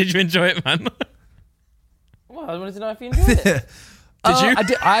question? Did you enjoy it, man? Well, I wanted to know if you enjoyed it. Did you? I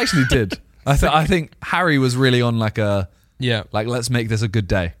did. I actually did. I think Harry was really on like a Yeah. let's make this a good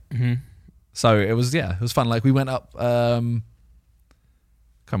day. Mm-hmm. So it was fun. Like we went up. Can't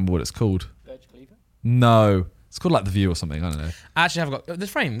remember what it's called. Burj Khalifa. No, it's called like the View or something. I don't know. I actually have got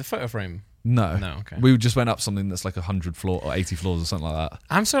the photo frame. No, No, okay. We just went up something that's like 100 floor or 80 floors or something like that.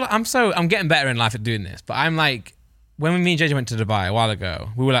 I'm getting better in life at doing this, but I'm like, when me and JJ went to Dubai a while ago,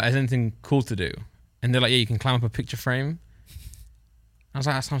 we were like, is there anything cool to do? And they're like, yeah, you can climb up a picture frame. I was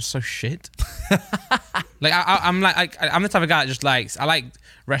like, that sounds so shit. Like I'm the type of guy that just likes, I like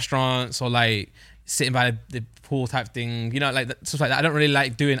restaurants or like sitting by the pool type thing, like stuff like that. I don't really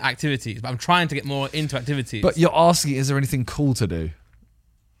like doing activities, but I'm trying to get more into activities. But you're asking, is there anything cool to do?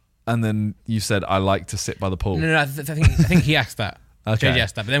 and then you said, I like to sit by the pool. No, I think he asked that. Okay. JJ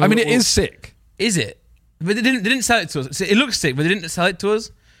asked that. But then I mean, it is sick. Is it? But they didn't sell it to us. It looks sick, but they didn't sell it to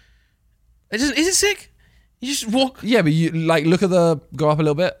us. Is it sick? You just walk. Yeah, but you like look at go up a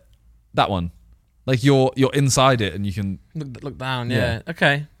little bit. That one, like you're inside it and you can Look down. Yeah.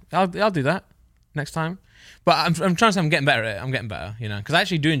 Okay. I'll do that next time. But I'm trying to say I'm getting better at it. I'm getting better, because I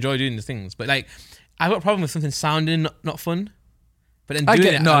actually do enjoy doing the things. But like, I've got a problem with something sounding not fun. But then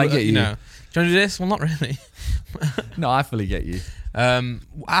doing it, I get you. Do you want to do this? Well, not really. No, I fully get you.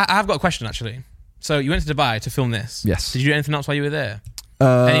 I've got a question actually. So you went to Dubai to film this. Yes. Did you do anything else while you were there?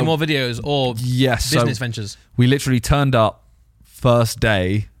 Any more videos or yes, business ventures? We literally turned up first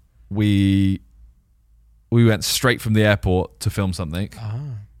day. We went straight from the airport to film something,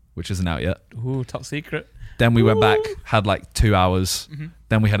 which isn't out yet. Ooh, top secret. Then we went back, had like 2 hours. Mm-hmm.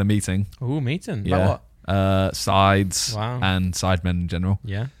 Then we had a meeting. Ooh, meeting. Yeah. About what? Sides Wow. and sidemen in general.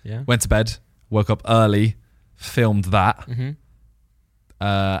 Yeah. Went to bed, woke up early, filmed that, Mm-hmm.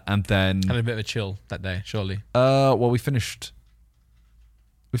 and then Had a bit of a chill that day, surely. well, we finished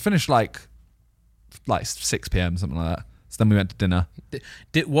like 6 p.m. something like that. So then we went to dinner.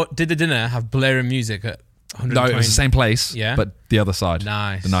 Did the dinner have blaring music at 120? No, it was the same place, Yeah? but the other side,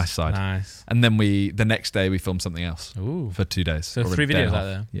 Nice. the nice side. Nice. And then the next day we filmed something else Ooh. for 2 days. So or a 3 day and videos a out half.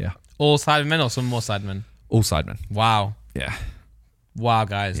 there. Yeah, All Sidemen or some more Sidemen? all sidemen. Wow. Yeah, Wow,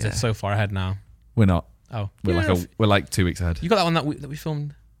 guys. Yeah. They're so far ahead now. we're not. Oh. We're like 2 weeks ahead. You got that one that we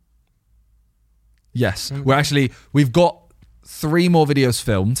filmed? Yes, we've got 3 more videos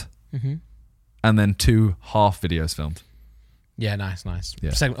filmed, Mm-hmm. and then 2 half videos filmed. Yeah, nice.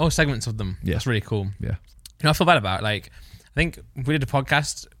 Yeah. Segments of them. Yeah. That's really cool. Yeah. I feel bad about, like, I think we did a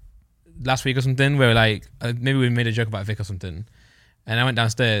podcast last week or something where like maybe we made a joke about Vic or something, and I went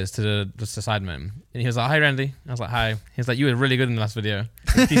downstairs to the Sideman, and he was like, "Hi, Randy." I was like, "Hi." He was like, "You were really good in the last video."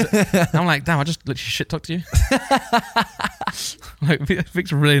 And I'm like, "Damn, I just literally shit talked to you." Like,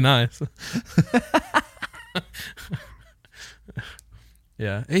 Vic's really nice.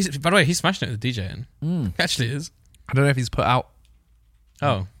 Yeah. By the way, he's smashing it with DJing. He actually is. I don't know if he's put out.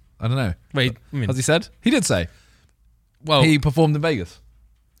 Oh, I don't know. wait. I mean, Has he said? He did say. well, He performed in Vegas.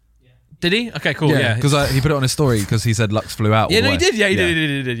 did he? Okay, cool. Yeah. because he put it on his story because he said Lux flew out. Yeah, all no, the he way. did. Yeah,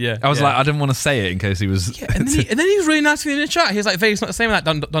 he did. Yeah. I was Yeah. like, I didn't want to say it in case he was. Yeah, and then he was really nice to me in the chat. He was like, Vegas not the same like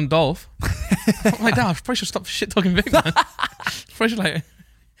Don Dolph. I'm like, damn, I probably should stop shit talking Vic, man. Probably should like,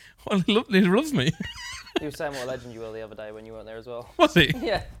 oh, he loves me. He was saying what a legend you were the other day when you weren't there as well. Was he?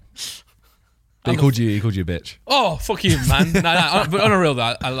 Yeah. He called you a bitch. Oh, fuck you, man. No, but on a real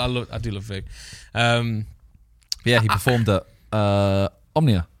though, I do love Vic. Yeah, he performed at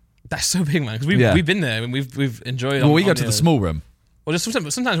Omnia. That's so big, man. Because we've been there and we've enjoyed. Well, we go to the small room. Well, just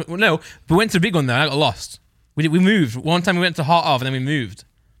sometimes no. We went to the big one there. And I got lost. We moved. One time we went to Heart of, and then we moved.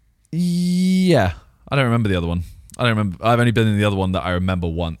 Yeah, I don't remember the other one. I don't remember. I've only been in the other one that I remember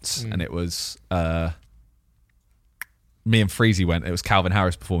once, and it was me and Freezy went. It was Calvin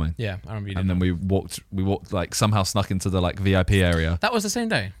Harris performing, Yeah, I remember you did. and then we walked like somehow snuck into the like VIP area. That was the same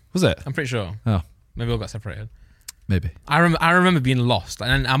day. Was it? I'm pretty sure. Oh, Maybe we all got separated. maybe I remember being lost,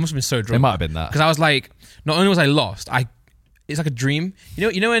 and I must have been so drunk. it might have been that. Because I was like, not only was I lost, it's like a dream.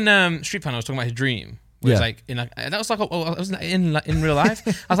 You know, in Street Pan, I was talking about his dream. Where it's Yeah. like that was like I wasn't in real life.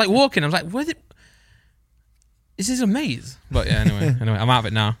 I was like walking. I was like, where did? Is this a maze? But yeah, anyway, I'm out of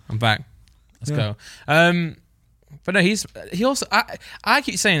it now. I'm back. Let's go. But no, he also I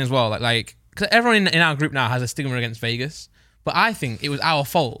keep saying as well like because everyone in our group now has a stigma against Vegas, but I think it was our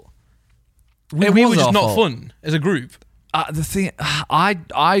fault. We It were was just our not fault. fun as a group. The thing,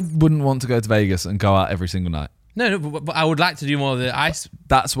 I wouldn't want to go to Vegas and go out every single night. No, but I would like to do more of the ice.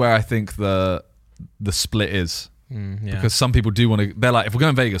 That's where I think the split is. Yeah. Because some people do want to. They're like, if we're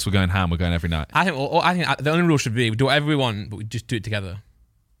going Vegas, we're going ham. We're going every night. I think the only rule should be we do whatever we want, but we just do it together.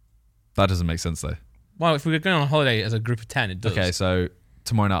 That doesn't make sense though. Well, if we're going on a holiday as a group of 10, it does. Okay, so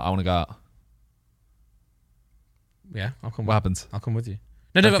tomorrow night I want to go out. Yeah, I'll come. What happens? I'll come with you.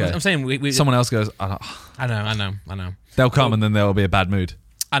 No, but Okay. I'm saying we. Someone else goes. I know. They'll come and then there will be a bad mood.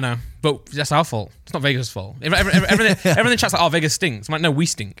 I know, but that's our fault. It's not Vegas' fault. Everything chat's like, "Oh, Vegas stinks." I'm like, no, we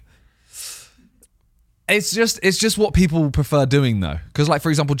stink. It's just what people prefer doing though. Because like for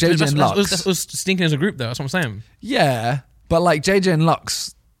example, JJ and Lux. That's us stinking as a group, though. That's what I'm saying. Yeah, but like JJ and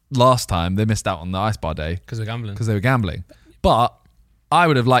Lux last time they missed out on the ice bar day Because we're gambling. because they were gambling. But I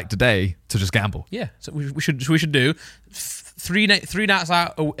would have liked today to just gamble. Yeah, so we should do three nights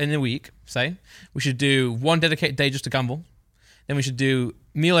out in a week. Say we should do one dedicated day just to gamble. Then we should do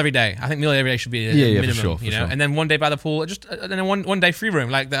meal every day. I think meal every day should be a Yeah, for minimum. sure, you know, sure. and then one day by the pool, and then one day free room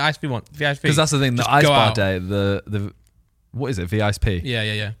like the ISP one, VIP. Because that's the thing, the Just ice go bar out. day, the what is it, VISP?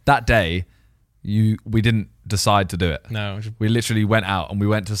 Yeah. That day, we didn't decide to do it. No. We literally went out and we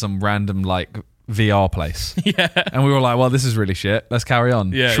went to some random like VR place. Yeah. And we were like, well, this is really shit. Let's carry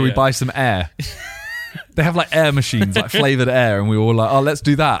on. Yeah, Should we yeah. buy some air? They have like air machines, like flavored air. And we were all like, oh, let's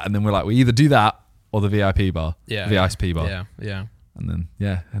do that. And then we're like, we either do that or the VIP bar. Yeah. VISP bar. Yeah. And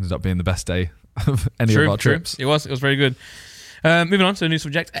then, ended up being the best day of any of our trips. It was very good. Moving on to a new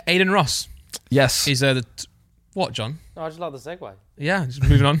subject. Aiden Ross Yes. is what, John? No, I just love the segue. Yeah, just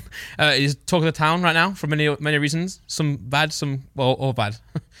moving on. He's talk of the town right now for many reasons. Some bad, some all bad.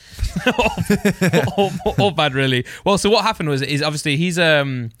 all bad, really. Well, so what happened is obviously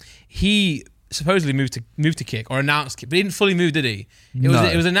he supposedly moved to Kick or announced Kick, but he didn't fully move, did he? It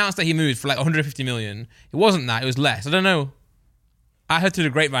was announced that he moved for like 150 million. It wasn't that. It was less. I don't know. I heard through the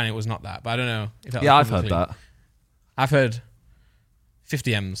grapevine it was not that, but I don't know. If that was I've heard publicly. that. I've heard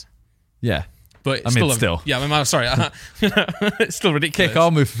 50 M's. Yeah. But I mean, still. Yeah, I'm sorry. It's still ridiculous. Kick,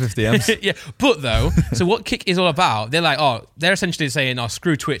 I'll move for 50 M's. Yeah, but though, so what Kick is all about, they're like, they're essentially saying,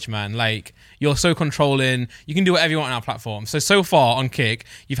 screw Twitch, man. Like, you're so controlling. You can do whatever you want on our platform. So far on Kick,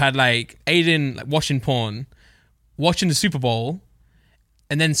 you've had like Aiden like, watching porn, watching the Super Bowl,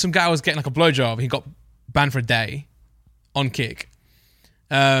 and then some guy was getting like a blowjob. He got banned for a day on Kick.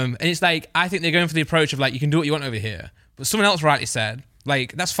 And it's like, I think they're going for the approach of like, you can do what you want over here. But someone else rightly said,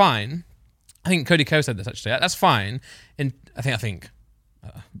 like, that's fine. I think Cody Ko said this actually. That's fine. And I think.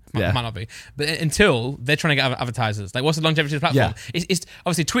 Might not be. But until they're trying to get advertisers. Like, what's the longevity of the platform? Yeah. It's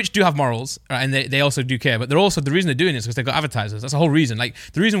obviously Twitch do have morals, right? And they also do care. But they're also, the reason they're doing this is because they've got advertisers. That's the whole reason. Like,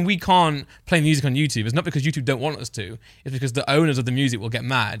 the reason we can't play music on YouTube is not because YouTube don't want us to. It's because the owners of the music will get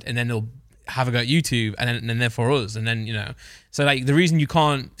mad and then they'll have a go at YouTube and then therefore us. And then, so like the reason you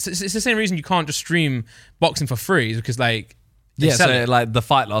can't, it's the same reason you can't just stream boxing for free is because like, they Yeah, sell so it. like the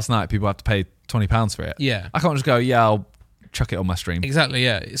fight last night, people have to pay £20 for it. Yeah. I can't just go, I'll chuck it on my stream. Exactly,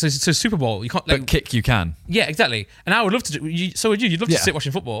 yeah. So Super Bowl, you can't like But Kick, you can. yeah, exactly. And I would love to. So would you? You'd love to Yeah. sit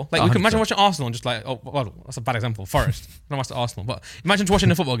watching football. Like we could 100%. imagine watching Arsenal and just like, well, that's a bad example. Forest. I don't watch the Arsenal, but imagine just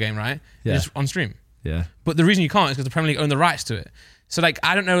watching a football game, right? Yeah. Just on stream. Yeah. But the reason you can't is because the Premier League own the rights to it. So like,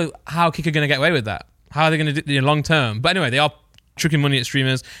 I don't know how Kick are going to get away with that. How are they going to do it long term? But anyway, they are tricking money at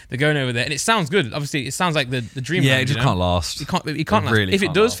streamers. They're going over there, and it sounds good. Obviously, it sounds like the dream. Yeah, land, it just can't last. You can't last. really If it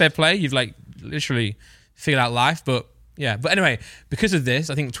can't does, last. fair play. You've like literally figured out life, but. Yeah, but anyway, because of this,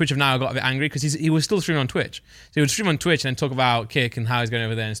 I think Twitch have now got a bit angry because he was still streaming on Twitch. So he would stream on Twitch and then talk about Kick and how he's going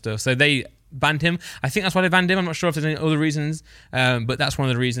over there and stuff. So they banned him. I think that's why they banned him. I'm not sure if there's any other reasons, but that's one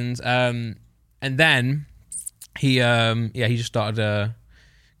of the reasons. And then he just started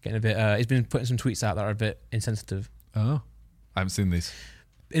getting a bit. He's been putting some tweets out that are a bit insensitive. Oh. I haven't seen these.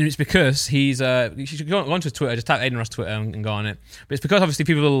 And it's because you should go onto his Twitter, just type Aiden Ross Twitter and go on it. But it's because obviously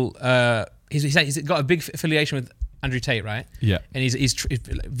people, he's got a big affiliation with Andrew Tate, right? Yeah. And he's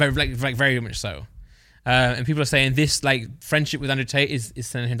very, like, very much so. And people are saying this like friendship with Andrew Tate is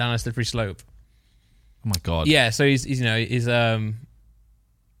sending him down a slippery slope. Oh my God. Yeah, so he's just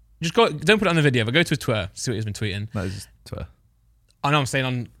don't put it on the video, but go to his Twitter, see what he's been tweeting. That is Twitter. I know I'm saying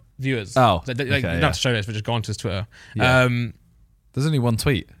on viewers. Oh, So, okay, you don't yeah. have to show this, but just go onto his Twitter. Yeah. There's only one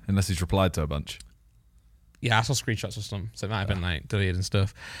tweet, unless he's replied to a bunch. Yeah, I saw screenshots of some, so it might have been like deleted and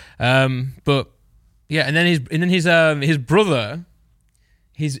stuff. But yeah, and then his brother,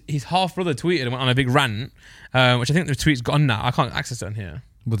 his half brother tweeted and went on a big rant, which I think the tweet's gone now. I can't access it on here.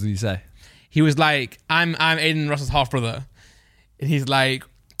 What did he say? He was like, "I'm Aiden Ross's half brother," and he's like,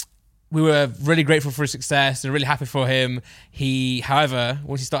 "We were really grateful for his success and really happy for him. However,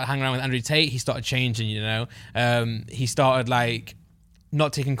 once he started hanging around with Andrew Tate, he started changing. He started like."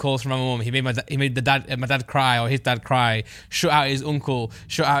 Not taking calls from my mum. He made my dad cry, or his dad cry. Shut out his uncle.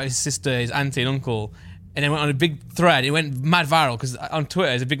 Shut out his sister, his auntie and uncle, and then went on a big thread. It went mad viral because on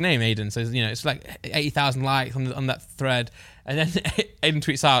Twitter it's a big name, Aiden. So it's like 80,000 likes on that thread. And then Aiden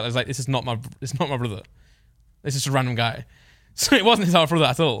tweets out, "I was like, it's not my brother. This is just a random guy." So it wasn't his half brother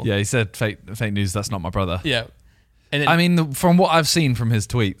at all. Yeah, he said fake news. That's not my brother. Yeah. And then, I mean, from what I've seen from his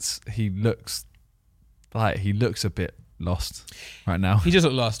tweets, he looks a bit lost right now. he just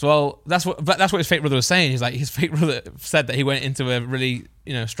looked lost. Well, that's what his fake brother was saying. He's like, his fake brother said that he went into a really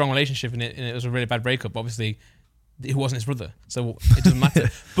strong relationship and it was a really bad breakup. Obviously, it wasn't his brother, so it doesn't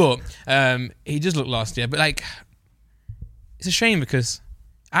matter. But he just looked lost. Yeah, but like, it's a shame because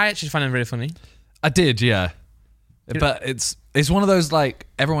I actually find him really funny. I did, yeah. But it's one of those like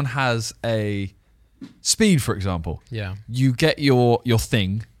everyone has a Speed, for example. Yeah. You get your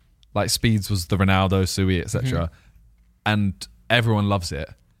thing, like Speeds was the Ronaldo, Sui, etc. And everyone loves it,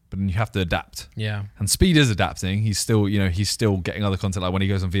 but then you have to adapt. Yeah. And Speed is adapting. He's still, he's still getting other content. Like when he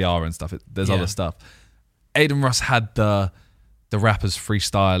goes on VR and stuff, there's Yeah. other stuff. Aiden Ross had the rappers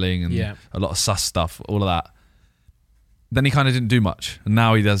freestyling and a lot of sus stuff, all of that. Then he kind of didn't do much, and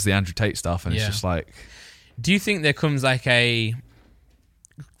now he does the Andrew Tate stuff, and it's just like. Do you think there comes like a?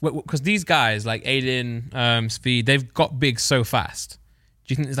 Because these guys like Aiden, Speed, they've got big so fast.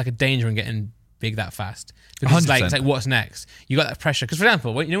 Do you think there's like a danger in getting big that fast? Because it's like what's next? You got that pressure. Because for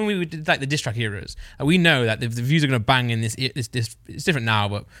example, when we did like the diss track eras, we know that the views are going to bang in this. It's different now,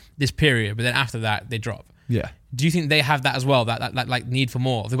 but this period. But then after that, they drop. Yeah. Do you think they have that as well? That like need for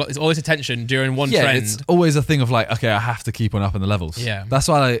more? They've got all this attention during one trend. It's always a thing of like, okay, I have to keep on upping the levels. Yeah. That's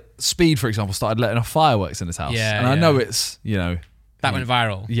why like, Speed, for example, started letting off fireworks in his house. Yeah. And I know it's, that went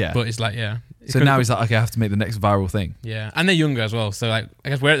viral. Yeah. But it's like, So now he's like, okay, I have to make the next viral thing. Yeah. And they're younger as well. So like, I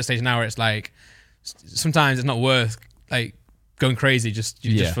guess we're at the stage now where it's like, sometimes it's not worth like going crazy just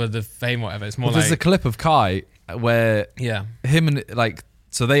for the fame or whatever. It's more there's a clip of Kai where him and like,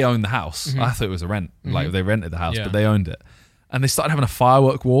 so they own the house. Mm-hmm. I thought it was a rent. Like they rented the house, but they owned it. And they started having a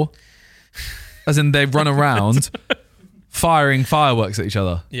firework war. As in they run around firing fireworks at each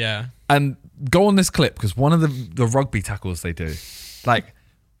other. Yeah. And go on this clip, because one of the rugby tackles they do, like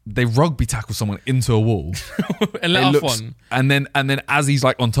they rugby tackle someone into a wall. And let off one. And then as he's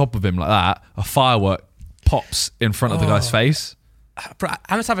like on top of him like that, a firework pops in front of the guy's face. Bro,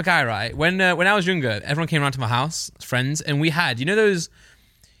 I'm the type of guy, right? When I was younger, everyone came around to my house, friends, and we had, those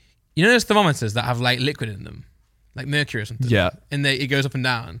thermometers that have like liquid in them, like mercury or something. Yeah. And it goes up and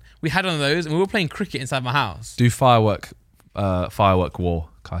down. We had one of those, and we were playing cricket inside my house. Do firework war,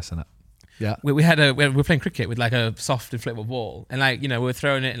 Kai Cenat. Yeah. We were playing cricket with like a soft inflatable ball, and like we were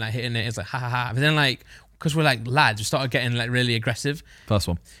throwing it and like hitting it. It's like ha ha ha. But then like because we're like lads, we started getting like really aggressive. First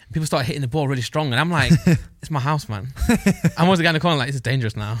one. People started hitting the ball really strong, and I'm like, it's my house, man. I'm always the guy in the corner like, this is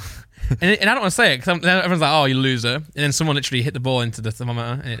dangerous now. And I don't want to say it because everyone's like, oh, you loser. And then someone literally hit the ball into the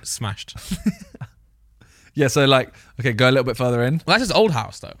thermometer and it smashed. Yeah, so like, okay, go a little bit further in. Well, that's just old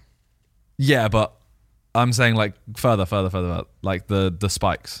house though. Yeah, but I'm saying like further, like the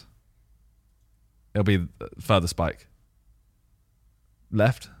spikes. It'll be further spike.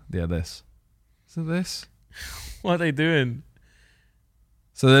 Left? Yeah, this. So this? What are they doing?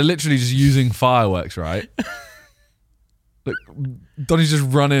 So they're literally just using fireworks, right? Look, Donnie's just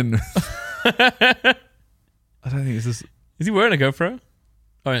run in. I don't think it's this. Is he wearing a GoPro?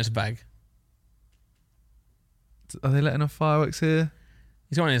 Oh, it's a bag. Are they letting off fireworks here?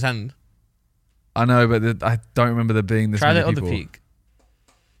 He's got one in his hand. I know, but I don't remember there being this Try many the people. other peak.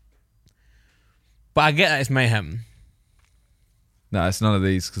 But I get that it's mayhem. No, it's none of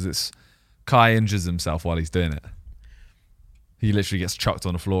these because it's Kai injures himself while he's doing it. He literally gets chucked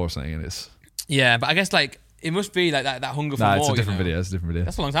on the floor or something, and it's. Yeah, but I guess like it must be like that hunger for more. It's a different video. It's a different video.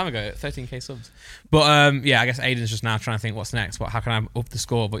 That's a long time ago. 13k subs. But yeah, I guess Aiden's just now trying to think what's next. How can I up the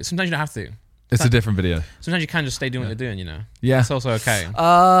score? But sometimes you don't have to. It's a different video. Sometimes you can just stay doing what you're doing. Yeah, it's also okay.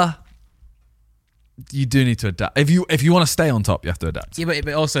 You do need to adapt. If you want to stay on top, you have to adapt. Yeah,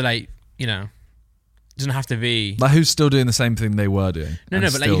 but also like it doesn't have to be like who's still doing the same thing they were doing. No,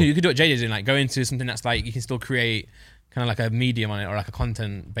 but like you could do what JJ's doing. Like go into something that's like you can still create kind of like a medium on it or like a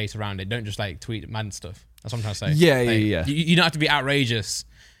content base around it. Don't just like tweet mad stuff. That's what I'm trying to say. Yeah. You don't have to be outrageous.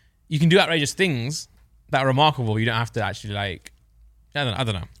 You can do outrageous things that are remarkable. You don't have to actually like. I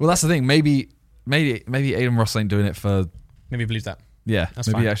don't know. Well, that's the thing. Maybe Aiden Ross ain't doing it for. Maybe he believes that. Yeah, that's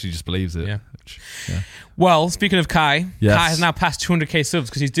maybe fine. he actually just believes it. Yeah. Yeah. Well, speaking of Kai, yes. Kai has now passed 200k subs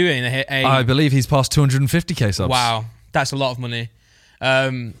because he's doing a. I believe he's passed 250k subs. Wow, that's a lot of money.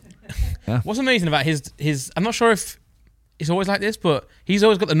 What's amazing about his I'm not sure if it's always like this, but he's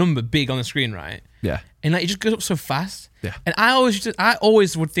always got the number big on the screen, right? Yeah. And like it just goes up so fast. Yeah. And I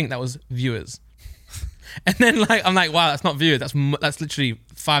always would think that was viewers. And then like I'm like, wow, that's not viewers. That's literally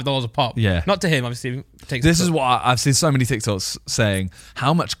 $5 a pop. Yeah. Not to him, obviously. This is what I've seen so many TikToks saying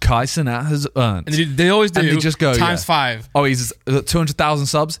how much Kai Cenat has earned. And they always do. And they just go times 5. Oh, he's 200,000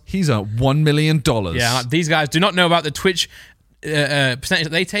 subs. He's earned $1 million. Yeah. Like, these guys do not know about the Twitch percentage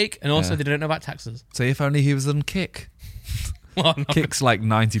that they take, and also they don't know about taxes. So if only he was on Kick. Well, no. Kick's like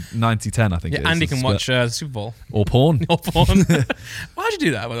 90-10, I think. Yeah, Andy can watch the Super Bowl. Or porn. Or porn. Why'd you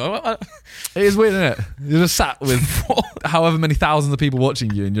do that? It is weird, isn't it? You're just sat with however many thousands of people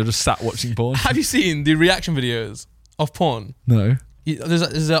watching you, and you're just sat watching porn. Have you seen the reaction videos of porn? No.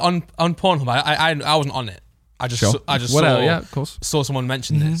 There's on Pornhub. I wasn't on it. I just saw someone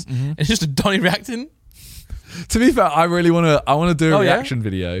mention this. Mm-hmm. It's just a Donnie reacting. To be fair, I want to do a reaction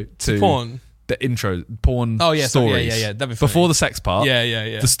video to porn. The intro porn stories. Yeah. That'd be funny. Before the sex part.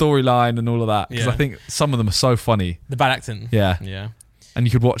 Yeah. The storyline and all of that. Because I think some of them are so funny. The bad acting. Yeah. And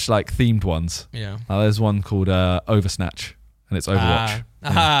you could watch like themed ones. Yeah. There's one called Oversnatch, and it's Overwatch.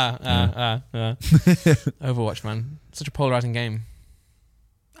 Overwatch, man. Such a polarizing game.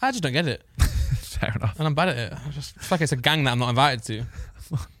 I just don't get it. Fair enough. And I'm bad at it. I just feel like it's a gang that I'm not invited to.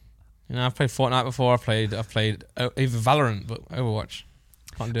 I've played Fortnite before. I've played even Valorant, but Overwatch.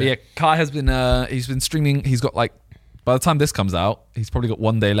 Can't do But yeah, it. Kai has been he's been streaming. He's got like, by the time this comes out, he's probably got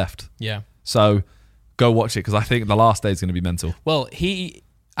 1 day left. Yeah. So go watch it because I think the last day is going to be mental. Well, I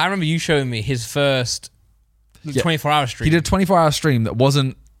remember you showing me his first 24-hour stream. He did a 24-hour stream that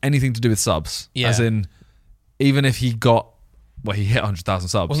wasn't anything to do with subs. Yeah. As in, even if he he hit 100,000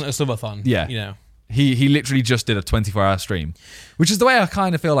 subs. Wasn't it a subathon? Yeah. You know. He literally just did a 24-hour stream, which is the way I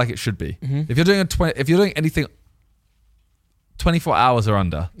kind of feel like it should be. Mm-hmm. If you're doing anything 24 hours or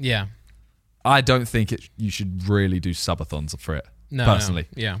under, Yeah. I don't think you should really do subathons for it. No. Personally.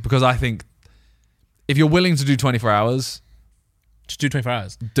 No. Yeah. Because I think if you're willing to do 24 hours, Just do 24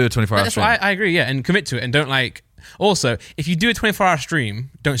 hours. do a 24-hour That's stream. why I agree, yeah. And commit to it. And don't like... Also, if you do a 24-hour stream,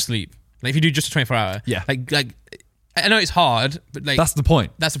 don't sleep. Like, if you do just a 24-hour... Yeah. Like I know it's hard, but like... That's the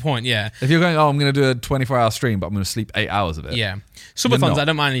point. That's the point, yeah. If you're going, I'm going to do a 24-hour stream, but I'm going to sleep 8 hours of it. Yeah. You're Subathons, not. I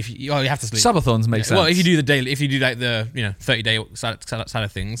don't mind if you have to sleep. Subathons make sense. Well, if you do the daily, if you do like the 30-day side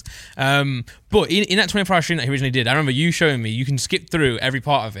of things, but in that 24-hour stream that he originally did, I remember you showing me you can skip through every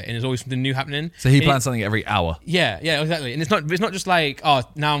part of it, and there's always something new happening. So he And plans something every hour. Yeah, exactly. And it's not just like, oh,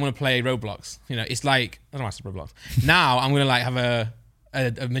 now I'm gonna play Roblox. It's like, I don't know why I said Roblox. Now I'm gonna like have a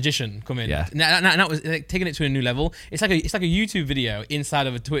magician come in. Yeah. And that was like, taking it to a new level. It's like a YouTube video inside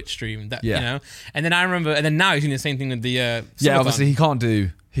of a Twitch stream. That And then I remember, and then now he's doing the same thing with the Yeah, obviously he can't do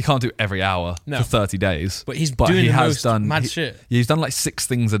every hour No. for 30 days. But he's doing he the has most mad shit. Yeah, he's done like 6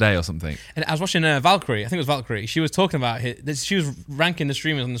 things a day or something. And I was watching Valkyrie. I think it was Valkyrie. She was talking about she was ranking the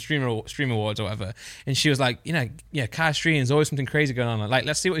streamers on the Stream Awards or whatever. And she was like, Kai streams, there's always something crazy going on. Like,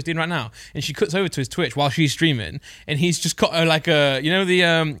 let's see what he's doing right now. And she cuts over to his Twitch while she's streaming, and he's just got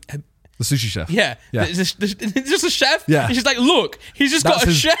The sushi chef. yeah. Yeah. It's just a chef. Yeah. And she's like, look, he's just got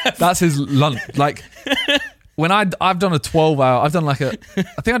a chef. That's his lunch. Like when I've done a 12-hour, I've done like I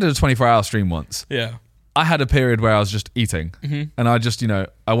think I did a 24-hour stream once. Yeah. I had a period where I was just eating, Mm-hmm. and I just I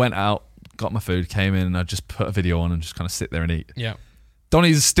went out, got my food, came in, and I just put a video on and just kind of sit there and eat. Yeah.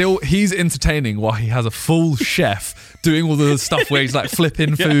 Donnie's he's entertaining while he has a full chef doing all the stuff where he's like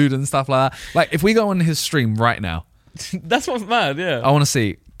flipping food and stuff like that. Like if we go on his stream right now, That's what's mad, yeah. I want to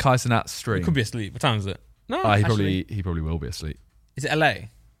see Kai Cenat's stream. Could be asleep. What time is it? No, he actually. probably will be asleep. Is it LA?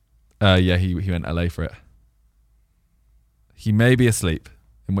 Yeah, he went LA for it. He may be asleep,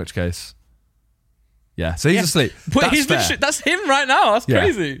 in which case, yeah. So he's asleep. But That's he's fair. that's him right now. That's Yeah.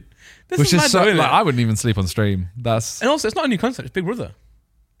 crazy. This Which is mad so though, isn't like it? I wouldn't even sleep on stream. That's And also, it's not a new concept. It's Big Brother.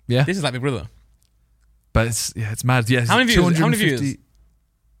 yeah. This is like Big Brother. But it's mad. Yeah. How many views? How many views?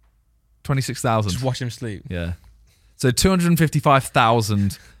 26,000. Just watch him sleep. Yeah. So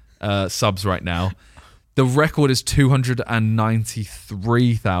 255,000 subs right now. The record is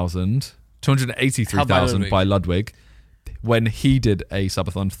 293,000. 283,000 by Ludwig when he did a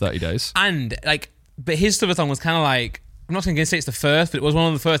subathon for 30 days. And but his subathon was kind of like, I'm not going to say it's the first, but it was one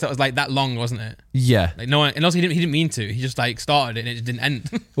of the first that was like that long, wasn't it? Yeah. Like no one, and also he didn't mean to. He just like started it and it didn't end.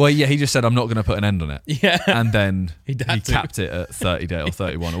 Well, yeah, he just said, I'm not going to put an end on it. Yeah. And then He he had to. capped it at 30 day or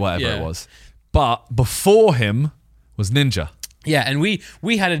 31 or whatever Yeah. it was. But before him was Ninja. Yeah, and we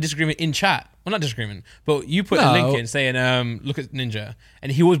had a disagreement in chat. Well, not disagreement, but you put a No. link in saying, look at Ninja.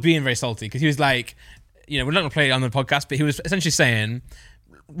 And he was being very salty because he was like, we're not going to play it on the podcast, but he was essentially saying,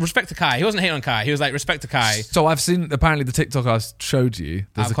 respect to Kai. He wasn't hating on Kai. He was like, respect to Kai. So I've seen, apparently the TikTok I showed you,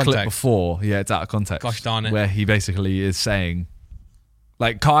 there's Out a of clip context. before. Yeah, it's out of context. Gosh darn it. Where he basically is saying,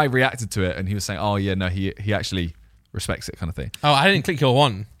 like Kai reacted to it and he was saying, oh yeah, no, he actually respects it kind of thing. Oh, I didn't click your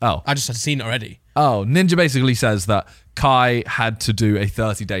one. Oh. I just had seen it already. Oh, Ninja basically says that Kai had to do a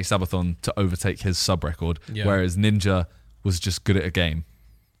 30-day subathon to overtake his sub record, Yeah. whereas Ninja was just good at a game.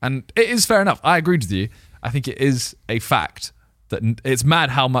 And it is fair enough. I agreed with you. I think it is a fact that it's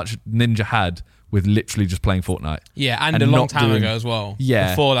mad how much Ninja had with literally just playing Fortnite. Yeah, and And a long not time doing- ago as well. Yeah.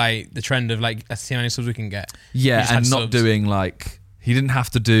 Before like the trend of like, let's see how many subs we can get. We Yeah, just and had not subs. doing like, he didn't have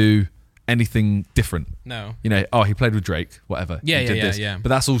to do anything different. No. He played with Drake, whatever. Yeah, He did yeah, this. yeah. But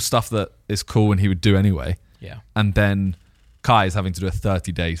that's all stuff that is cool and he would do anyway. Yeah. And then Kai is having to do a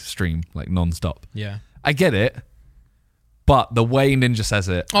 30-day stream, like non-stop. Yeah. I get it, but the way Ninja says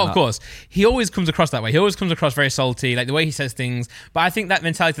it... Oh, of course. He always comes across that way. He always comes across very salty, like the way he says things. But I think that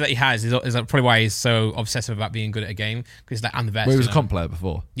mentality that he has is probably why he's so obsessive about being good at a game. Because he's like, I'm the best. Well, he was you a know? comp player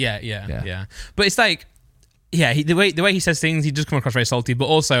before. Yeah. But it's like, yeah, the way he says things, he does come across very salty. But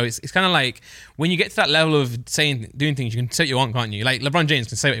also, it's kind of like when you get to that level of doing things, you can say what you want, can't you? Like LeBron James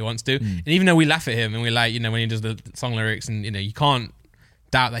can say what he wants to, and even though we laugh at him and we like, when he does the song lyrics, and you can't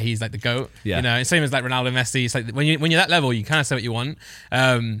doubt that he's like the GOAT. Yeah. You know, it's same as like Ronaldo, Messi. It's like when you're that level, you kind of say what you want.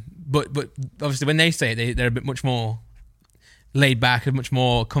 But obviously when they say it, they're a bit much more laid back and much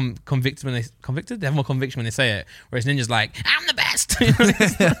more convicted when they have more conviction when they say it. Whereas Ninja's like, I'm the best.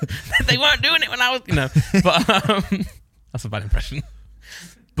 They weren't doing it when I was, you know. But that's a bad impression.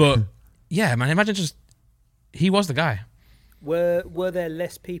 But yeah, man, imagine just he was the guy. Were there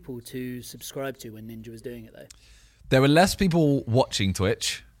less people to subscribe to when Ninja was doing it though? There were less people watching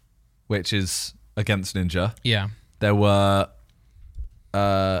Twitch, which is against Ninja. Yeah. There were.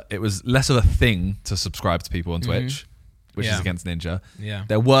 It was less of a thing to subscribe to people on Twitch, which is against Ninja. Yeah.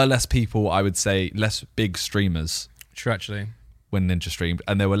 There were less people, I would say, less big streamers True, actually. when Ninja streamed,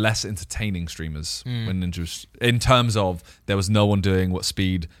 and there were less entertaining streamers when Ninja was. In terms of, there was no one doing what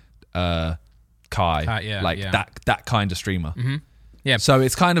Speed, Kai, that kind of streamer. Yeah. So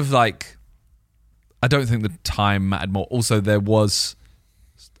it's kind of like, I don't think the time mattered more. Also, there was,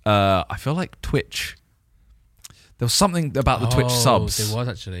 I feel like Twitch. There was something about the Twitch subs. There was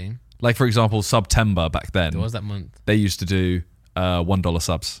actually. Like, for example, September back then. There was that month. They used to do $1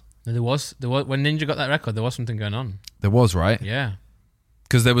 subs. No, there was when Ninja got that record. There was something going on. There was, right? Yeah.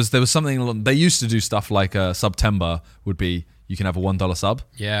 Because there was something. They used to do stuff like September would be you can have a $1 sub.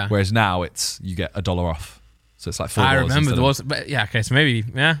 Yeah. Whereas now it's you get $1 off. So it's like $4. I remember instead there of- was, but yeah, okay, so maybe,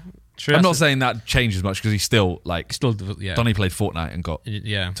 yeah. True. I'm not saying that changes much because he's still like. Still, yeah. Donny played Fortnite and got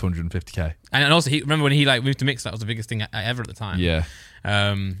Yeah. 250k. And also, remember when he like moved to Mix, that was the biggest thing ever at the time. Yeah.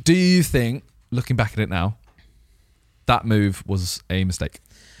 Um, Do you think, looking back at it now, that move was a mistake?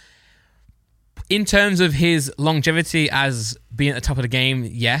 in terms of his longevity as being at the top of the game,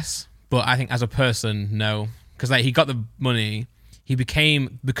 yes. But I think as a person, no. Because like he got the money. He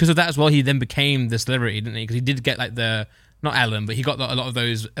became, because of that as well, he then became the celebrity, didn't he? Because he did get like the, not Ellen, but he got a lot of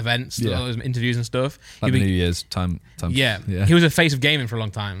those events, a lot of those interviews and stuff. Like the New Year's time. Yeah. He was a face of gaming for a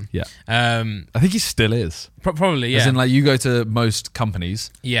long time. Yeah. I think he still is. Probably, yeah. As in, like, you go to most companies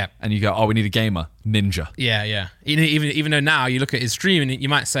Yeah. and you go, oh, we need a gamer. Ninja. Yeah, yeah. Even though now you look at his stream and you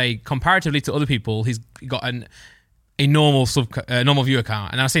might say, comparatively to other people, he's got a normal normal viewer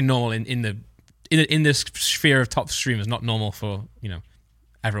count. And I say normal in the sphere of top streamers, not normal for,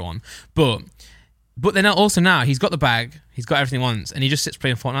 everyone. But then also now he's got the bag, he's got everything he wants, and he just sits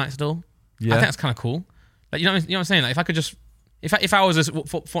playing Fortnite still. Yeah. I think that's kind of cool. Like, you know what I'm saying? Like, if I could just, if I was a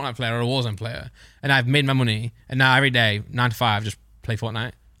Fortnite player or a Warzone player, and I've made my money, and now every day 9 to 5 just play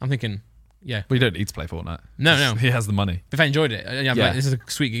Fortnite, I'm thinking, yeah. Well, you don't need to play Fortnite. No. He has the money. If I enjoyed it, like, this is a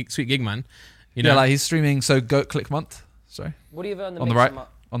sweet gig, man. Yeah, like he's streaming. So go click month. Sorry. Would he have earned the On the Mixer right.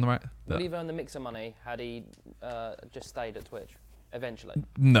 On the right. Would he have earned the Mixer money had he just stayed at Twitch eventually?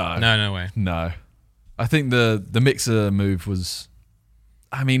 No way. No. I think the Mixer move was,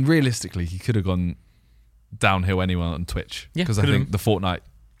 I mean, realistically, he could have gone downhill anywhere on Twitch. Yeah, Because I could've. think the Fortnite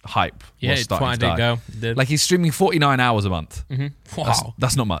hype Yeah, was starting to Fortnite die. did go. Did. Like, he's streaming 49 hours a month. Mm-hmm. That's, Wow.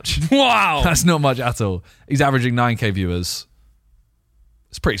 that's not much. Wow. That's not much at all. He's averaging 9k viewers.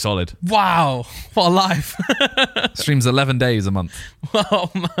 It's pretty solid. Wow. What a life. Streams 11 days a month. Wow,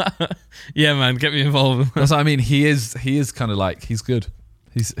 man. Yeah, man. Get me involved. That's what I mean. He is kind of like, he's good.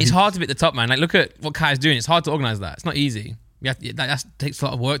 It's hard to be at the top, man. Like, look at what Kai's doing. It's hard to organize that. It's not easy. That takes a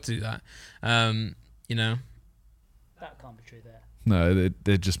lot of work to do that. That can't be true there. No,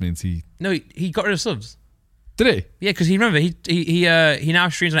 it just means he... No, he got rid of subs. Did he? Yeah, because he now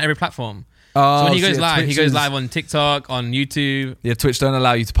streams on every platform. Oh, So when he goes live, Twitch he goes is- live on TikTok, on YouTube. Yeah, Twitch don't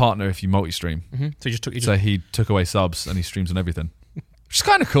allow you to partner if you multi-stream. Mm-hmm. So he just took. So he took away subs and he streams on everything. Which is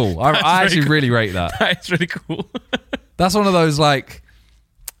kind of cool. I That's actually very cool. really rate that. It's really cool. That's one of those, like,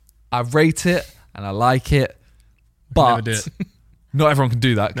 I rate it and I like it, but Never do it. not everyone can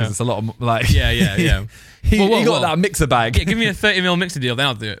do that because No. it's a lot of, like... Yeah. he Well, got that mixer bag. Yeah, give me a 30mm mixer deal, then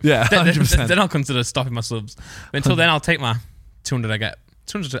I'll do it. Yeah, 100%. Then I'll consider stopping my subs. But until then, I'll take my 200 I get.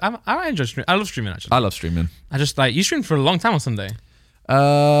 200. I enjoy streaming. I love streaming, actually. I love streaming. I just like, you streamed for a long time on Sunday.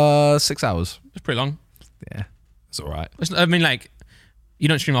 6 hours. It's pretty long. Yeah, it's all right. I mean, like, you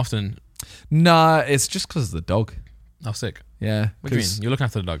don't stream often. Nah, it's just because of the dog. Oh, sick. Yeah. What do you mean? 'cause- You're looking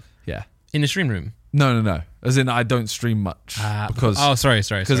after the dog? Yeah. In the stream room? No. As in, I don't stream much because Oh, sorry.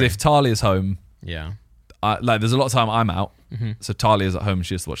 because if Talia's home, Yeah. there's a lot of time I'm out, Mm-hmm. so Talia's at home and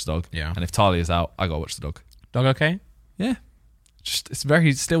she has to watch the dog. Yeah. And if Talia's out, I gotta watch the dog. Dog okay? Yeah.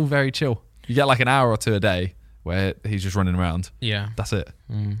 It's still very chill. You get like an hour or two a day where he's just running around. Yeah. That's it.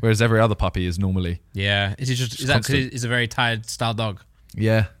 Mm. Whereas every other puppy is normally, Yeah. Is that because constant. he's a very tired style dog?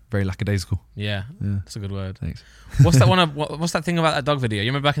 very lackadaisical. Yeah. Yeah. That's a good word. Thanks. What's that what's that thing about that dog video? You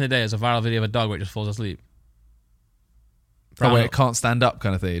remember back in the day, there's a viral video of a dog where it just falls asleep. Oh, where it can't stand up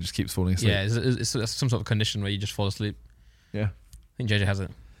kind of thing. It just keeps falling asleep. Yeah, it's some sort of condition where you just fall asleep. Yeah. think JJ has it.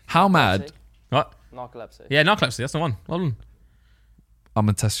 How mad? What? Narcolepsy. Yeah, narcolepsy. That's the one. Well done. I'm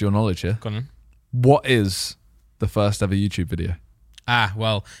gonna test your knowledge here. Go on then. What is the first ever YouTube video?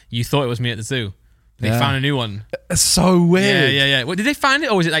 Well, you thought it was me at the zoo. They Yeah. found a new one. It's so weird. Yeah. Well, did they find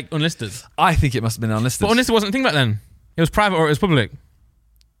it, or was it like unlisted? I think it must have been unlisted. But unlisted wasn't a thing back then. It was private or it was public.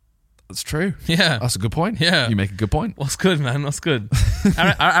 That's true. Yeah. That's a good point. Yeah. You make a good point. What's good, man? What's good?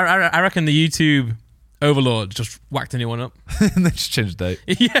 I reckon the YouTube overlord just whacked a new one up. And they just changed the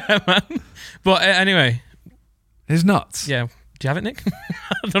date. Yeah, man. But anyway, It's nuts. yeah. Do you have it, Nick? I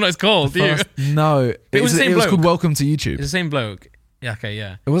don't know what it's called. Do you? No. It was the same It was bloke. called Welcome to YouTube. It's the same bloke. Yeah. Okay.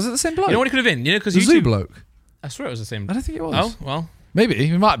 Yeah. Was it the same bloke? You know what it could have been? You know, because the zoo YouTube. bloke. I swear it was the same. I don't think it was. Oh well. Maybe.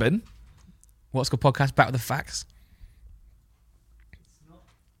 It might have been. What's good podcast? Back with the facts.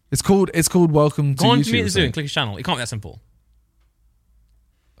 It's called Welcome to Go on YouTube. to Meet the or Zoo something. and click his channel. It can't be that simple.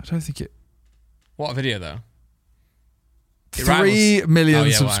 I don't think it. What a video though. It 3 million Oh,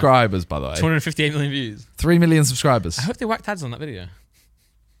 yeah, wow. subscribers, by the way. 258 million views. 3 million subscribers. I hope they whacked ads on that video.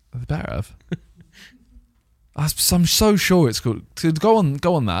 They better have. I'm so sure it's called. So go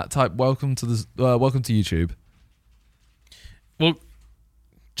on that. Type welcome to YouTube. Well,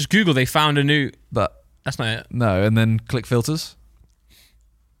 just Google. They found a new. But That's not it. no, and then click filters.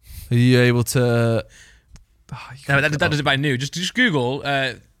 Are you able to? Oh, you No, can't that does it by new. Just Google.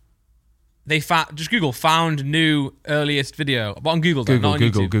 Just Google found new earliest video. But on Google, though, not on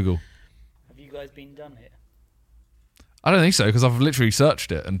YouTube. Google. Have you guys been done here? I don't think so because I've literally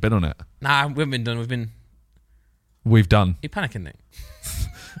searched it and been on it. Nah, we haven't been done. We've been. We've done. You're panicking, Nick.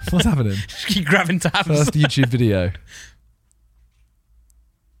 What's happening? Just keep grabbing tabs. First YouTube video.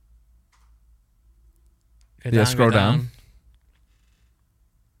 Go Yeah, scroll go down.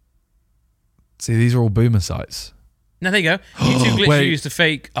 See, these are all boomer sites. No, there you go. YouTube glitch Wait. used to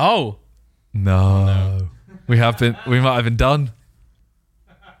fake. Oh, No. We might have been done.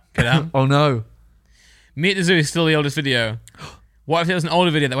 get out. Oh no. Meet the Zoo is still the oldest video. What if there was an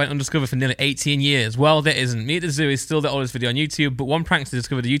older video that went undiscovered for nearly 18 years? Well, there isn't. Meet the Zoo is still the oldest video on YouTube, but one prankster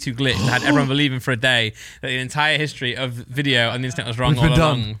discovered a YouTube glitch that had everyone believing for a day that the entire history of video on the internet was wrong We've all been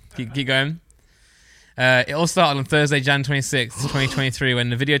done. along. Keep going. It all started on Thursday, Jan 26th, 2023, when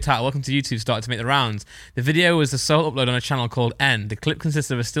the video title Welcome to YouTube started to make the rounds. The video was the sole upload on a channel called N. The clip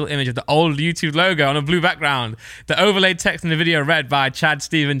consisted of a still image of the old YouTube logo on a blue background. The overlaid text in the video read by Chad,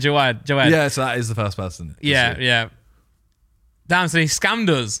 Stephen, Joed. Yeah, so that is the first person. Yeah. Damn, so he scammed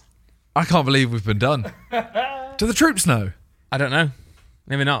us. I can't believe we've been done. Do the troops know? I don't know.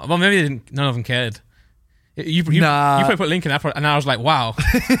 Maybe not. Well, maybe none of them cared. You Nah. probably put a link in that, and I was like, wow.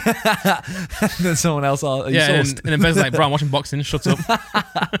 Then someone else are you Yeah, and sourced? then Ben's like, bro, I'm watching boxing, shut up.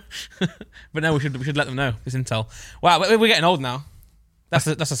 But no, we should let them know this intel. Wow, we're getting old now. That's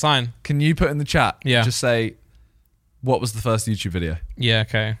a sign. Can you put in the chat? Yeah. Just say what was the first YouTube video, Yeah,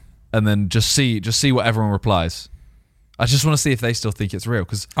 okay. and then just see what everyone replies. I just want to see if they still think it's real.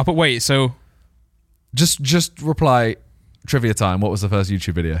 Because I'll put wait, so just reply trivia time. What was the first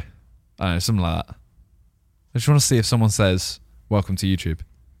YouTube video? I don't know, something like that. I just want to see if someone says welcome to YouTube.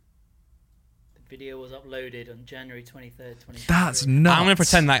 The video was uploaded on January 23rd, 2023. That's nuts. I'm going to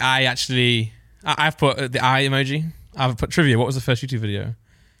pretend like I've put the eye emoji. I've put trivia. What was the first YouTube video?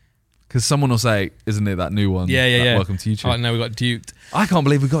 Because someone will say, "Isn't it that new one?" Yeah. Welcome to YouTube. Oh, no, we got duped. I can't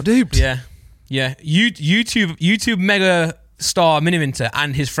believe we got duped. Yeah. YouTube mega star Miniminter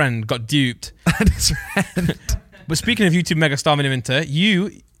and his friend got duped. And his friend. But speaking of YouTube mega star Miniminter,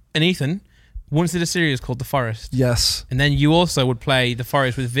 you and Ethan once did a series called The Forest. Yes. And then you also would play The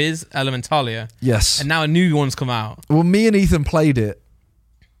Forest with Viz, Elementalia. Yes. And now a new one's come out. Well, me and Ethan played it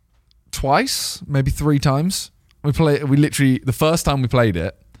twice, maybe 3 times. We literally, the first time we played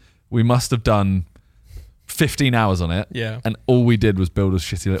it, we must have done 15 hours on it. Yeah. And all we did was build a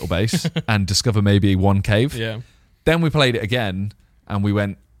shitty little base and discover maybe one cave. Yeah. Then we played it again and we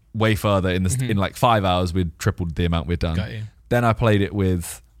went way further in in like 5 hours. We'd tripled the amount we'd done. Got you. Then I played it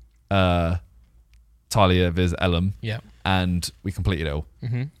with Talia, Viz, Elm, Yeah. and we completed it all.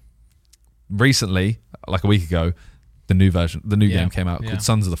 Mm-hmm. Recently, like a week ago, the new Yeah. game came out Yeah. called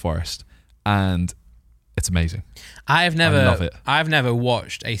Sons of the Forest, and it's amazing. I've love it. never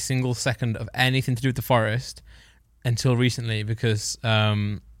watched a single second of anything to do with The Forest until recently because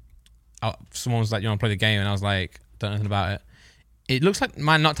someone was like, "You want to play the game?" And I was like, "Don't know anything about it." It looks like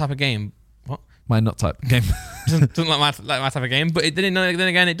my not type of game. What? My not type game. Doesn't like my type of game, but then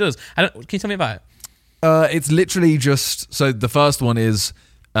again it does. Can you tell me about it? It's literally just so the first one is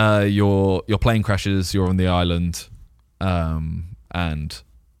your plane crashes. You're on the island, and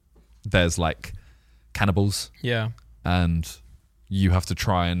there's like cannibals, Yeah. and you have to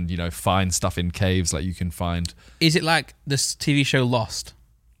try and, you know, find stuff in caves like you can find. Is it like this TV show Lost?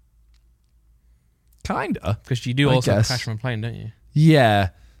 Kinda. Because you do I also guess. crash from a plane, don't you? Yeah.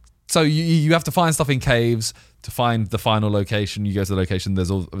 So you have to find stuff in caves to find the final location. You go to the location.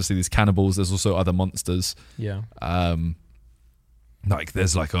 There's obviously these cannibals. There's also other monsters. Yeah. Like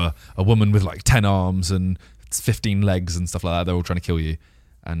there's like a woman with like 10 arms and 15 legs and stuff like that. They're all trying to kill you.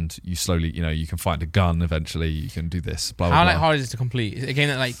 And you slowly, you know, you can find a gun eventually. You can do this. Blah blah How blah. like hard is it to complete? Is it a game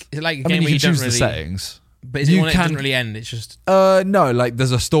that like is it like a I game mean, where you you can don't choose really? the settings. But is it You one that can- doesn't really end? It's just No, like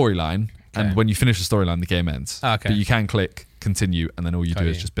there's a storyline, Okay. and when you finish the storyline, the game ends. Oh, okay. But you can click continue, and then all you Got do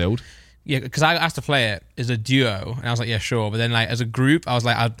is you. just build. yeah. Because I asked to play it as a duo, and I was like, yeah, sure. But then like as a group, I was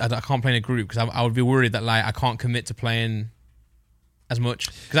like, I can't play in a group because I would be worried that like I can't commit to playing as much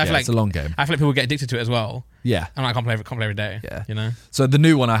because I feel like it's a long game. I feel like people get addicted to it as well. Yeah. And I can't play every day. Yeah. You know, So the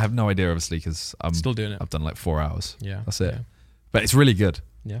new one, I have no idea, obviously, because still doing it. I've done like 4 hours. Yeah. That's it. Yeah. But it's really good.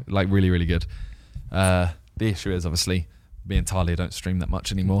 Yeah. Like really, really good. The issue is obviously me and Talia don't stream that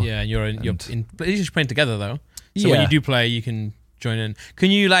much anymore. Yeah, you're And- in. But you're just playing together though. So when Yeah. you do play, you can join in.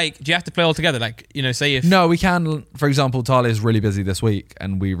 Can you like? Do you have to play all together? Like you know, say if No, we can. For example, Talia's really busy this week,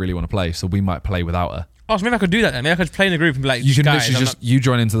 and we really want to play, so we might play without her. Oh, so maybe I could do that then. Maybe I could play in the group and be like, You can guys, literally you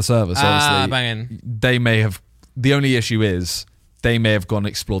join into the server. So obviously, banging. they may have. The only issue is they may have gone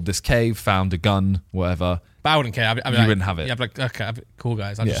explored this cave, found a gun, whatever. But I wouldn't care. I'd be You like, wouldn't have it. Yeah, I'd be like, okay, cool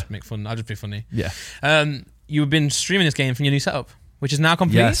guys. I'll Yeah. just make fun. I'll just be funny. Yeah. You've been streaming this game from your new setup, which is now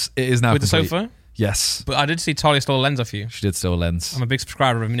complete. Yes, it is now with complete. the sofa. Yes, But I did see Talia stole a lens off you. she did steal a lens. I'm a big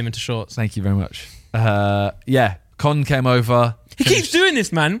subscriber of Minimum to Shorts. Thank you very much. Yeah, Con came over. He keeps doing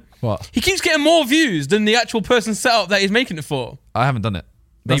this, man. What? He keeps getting more views than the actual person's setup that he's making it for. I haven't done it.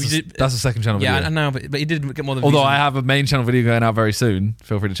 Maybe That's, you a, did- that's a second channel Yeah, video. I know, but he did get more than Although views I than- have a main channel video going out very soon.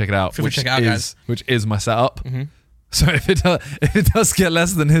 Feel free to check it out. Feel free to check it out, guys. Which is my setup. Mhm. So if it does get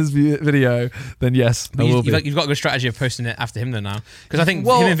less than his video, then yes, But I will you've, be. you've got a good strategy of posting it after him though now. Because I think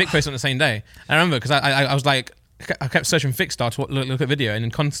Well- him and Vic posted on the same day. I remember because I was like, I kept searching Vic Star to look at video and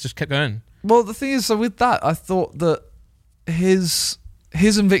then Con just kept going. Well, the thing is, so with that, I thought that his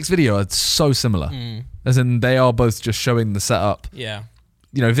and Vic's video are so similar. As in, they are both just showing the setup. Yeah.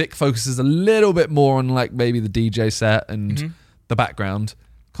 You know, Vic focuses a little bit more on like maybe the DJ set and Mhm. the background.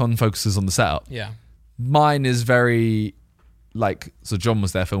 Con focuses on the setup. Yeah. Mine is very like, so John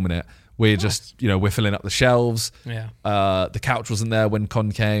was there filming it. We're just, you know, we're filling up the shelves. Yeah. The couch wasn't there when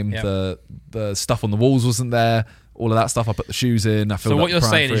Con came. Yeah. The stuff on the walls wasn't there. All of that stuff. I put the shoes in. I So filled what up you're the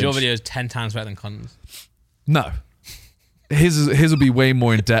prime saying is your fridge. video is 10 times better than Con's. No. His will be way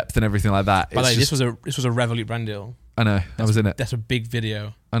more in depth and everything like that. By the way, It's this just- was a Revolut brand deal. I know. I was in it. That's a big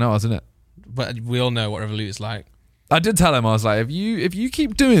video. I know. I was in it. But we all know what Revolut is like. I did tell him, I was like, if you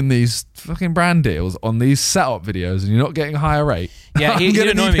keep doing these fucking brand deals on these setup videos and you're not getting a higher rate, Yeah, I'm he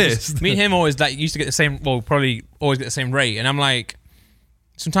gonna annoy be me 'cause pissed. me and him always like used to get the same. Well, probably always get the same rate. And I'm like,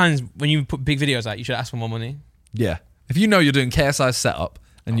 sometimes when you put big videos out, you should ask for more money. Yeah. If you know you're doing KSI setup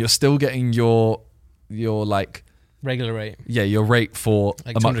and you're still getting your like, Regular rate, yeah, your rate for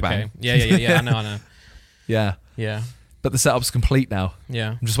like a 200k. mukbang. Yeah. I know. Yeah. Yeah, But the setup's complete now.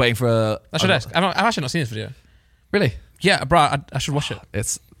 yeah. I'm just waiting for a... I should ask. I've actually not seen this video. Really? Yeah, bro, I should watch it.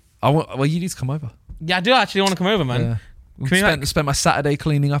 Well, you need to come over. Yeah, I do actually want to come over, man. Yeah. Can we, Spent my Saturday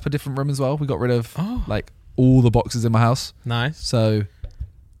cleaning up a different room as well. We got rid of Oh. like all the boxes in my house. Nice. So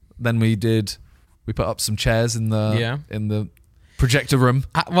then we put up some chairs in the projector room.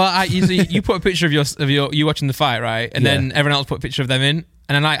 You put a picture of you watching the fight, right? And Yeah. then everyone else put a picture of them in.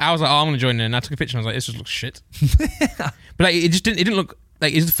 And then I was like, oh, I'm gonna join in. And I took a picture and I was like, this just looks shit. But like, it didn't look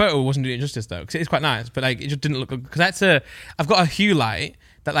like his photo wasn't doing it justice though, because it's quite nice. But like, it just didn't look good. Because I've got a hue light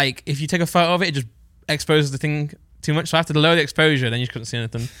that like, if you take a photo of it, it just exposes the thing too much. So I have to lower the exposure, then you just couldn't see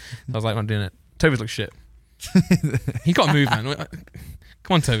anything. So I was like, I'm not doing it. Toby's looks shit. He got to move, man.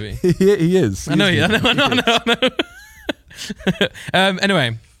 Come on, Toby. he is. I know.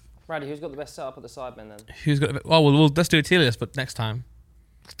 Anyway, Raddy, who's got the best setup at the Sidemen then? who's got? Well, let's do a tier list, but next time.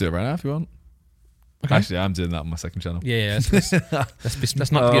 Do it right now if you want. Okay. Actually, I'm doing that on my second channel. Yeah. Let's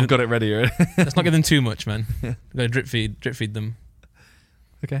not I've got it ready already. let's not give them too much, man. We've got to drip feed them.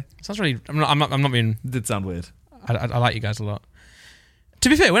 Okay. Sounds really. I'm not being. It did sound weird. I like you guys a lot. To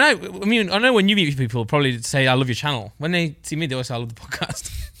be fair, I know when you meet people, probably say I love your channel. When they see me, they always say I love the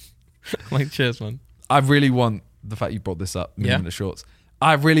podcast. I'm like, cheers, man. I really want the fact you brought this up, Yeah. the shorts.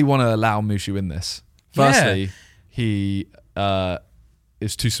 I really want to allow Mushu in this. Firstly, he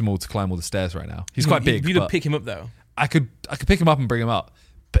is too small to climb all the stairs right now. He's quite big. You could but pick him up though. I could pick him up and bring him up,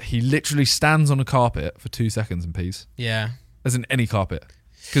 but he literally stands on a carpet for 2 seconds and pees. Yeah. As in any carpet.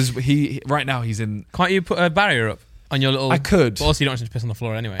 Because right now he's in... Can't you put a barrier up? on your little. I could. But also, you don't want him to piss on the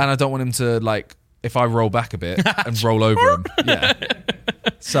floor anyway. And I don't want him to, like, if I roll back a bit and roll over him. Yeah.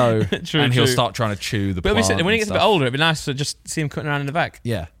 So, True, and he'll true. start trying to chew the But plant when he and gets a bit stuff. older, it'd be nice to just see him cutting around in the back.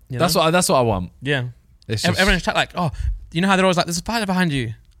 Yeah. You That's know? what I want. Yeah. It's just, Everyone's like, oh, you know how they're always like, there's a spider behind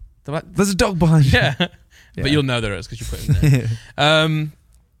you. They're like, there's a dog behind you. yeah. Yeah. But you'll know there is because you put it in there.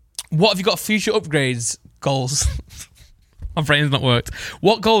 What have you got future upgrades goals? My brain's not worked.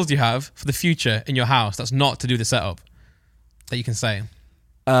 What goals do you have for the future in your house that's not to do the setup that you can say?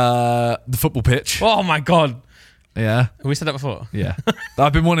 The football pitch. Oh my God. Yeah. Have we said that before? Yeah.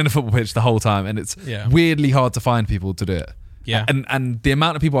 I've been wanting a football pitch the whole time, and it's Yeah. weirdly hard to find people to do it. Yeah. And the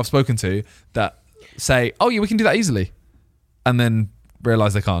amount of people I've spoken to that say, oh, yeah, we can do that easily, and then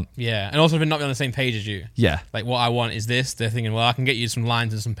realize they can't. Yeah. And also, they're not on the same page as you. Yeah. Like, what I want is this. They're thinking, well, I can get you some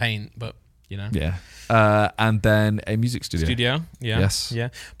lines and some paint, but, you know. Yeah. And then a music studio. Studio. Yeah. Yes. Yeah.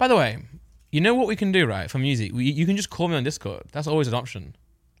 By the way, you know what we can do, right, for music? You can just call me on Discord. That's always an option.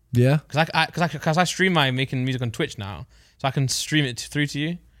 Yeah. Because I stream my making music on Twitch now, so I can stream it through to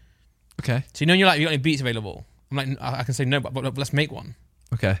you. Okay. So you know, you're like, you got any beats available? I'm like, I can say no, but let's make one.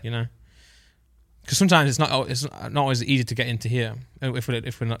 Okay. You know, because sometimes it's not always easy to get into here if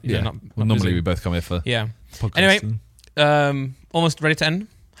we're not. You Yeah. know, Well, not normally busy. we both come here for Yeah. podcasting. Anyway, almost ready to end.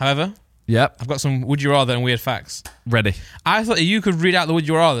 However, Yep. I've got some would you rather and weird facts. Ready. I thought you could read out the would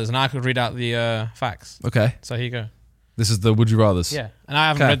you rathers and I could read out the facts. Okay. So here you go. This is the Would You Rathers. Yeah, and I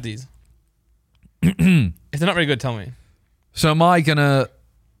haven't Okay. read these. If they're not very good, tell me. So am I gonna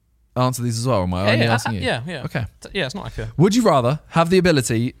answer these as well? Or am I only asking you? Yeah. Okay. Yeah, it's not like a. Would you rather have the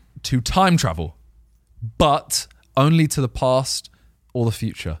ability to time travel, but only to the past or the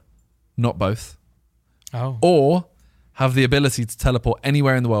future, not both, Oh. or have the ability to teleport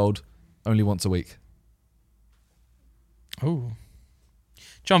anywhere in the world only once a week? Oh.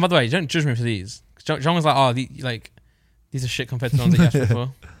 John, by the way, don't judge me for these. John was like, oh, these are shit compared to the ones that you asked me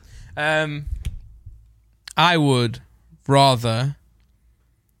for. I would rather.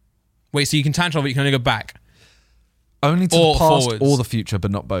 Wait, so you can time travel, but you can only go back? Only to Or the past forwards. or the future, but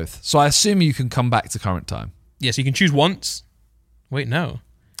not both. So I assume you can come back to current time. Yeah, so you can choose once. Wait, no.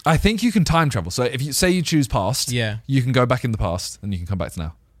 I think you can time travel. So if you say you choose past, Yeah. you can go back in the past and you can come back to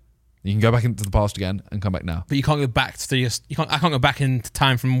now. You can go back into the past again and come back now. But you can't go back to I can't go back into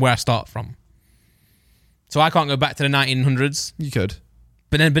time from where I start from. So I can't go back to the 1900s, You could.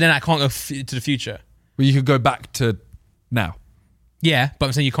 but then I can't go to the future. Well, you could go back to now. Yeah, but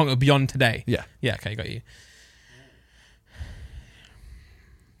I'm saying you can't go beyond today. Yeah. Yeah, okay, got you.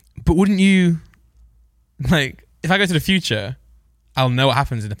 But wouldn't you, like, if I go to the future, I'll know what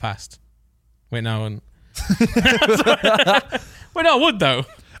happens in the past. Wait, no, I wouldn't. Wait, no, I would, though.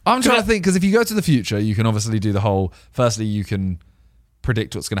 I'm trying to think, because if you go to the future, you can obviously do the whole, firstly, you can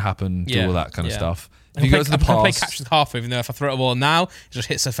predict what's going to happen, do Yeah, all that kind of yeah. stuff. I If you can go to the play past, catch with half, even though if I throw a ball now, it just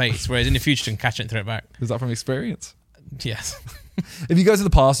hits her face, whereas in the future, you can catch it and throw it back. is that from experience? Yes. If you go to the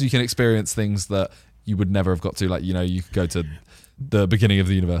past, you can experience things that you would never have got to. Like, you know, you could go to the beginning of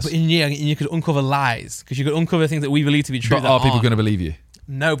the universe. But you could uncover lies, because you could uncover things that we believe to be true. But that are people aren't. going to believe you?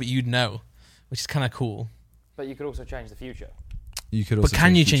 No, but you'd know, which is kind of cool. But you could also change the future. You could also But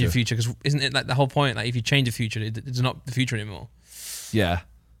can you the change the future? Because isn't it like the whole point? Like if you change the future, it's not the future anymore. Yeah.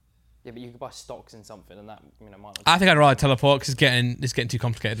 Yeah, but you could buy stocks in something, and that might not. I think I'd rather teleport because it's getting too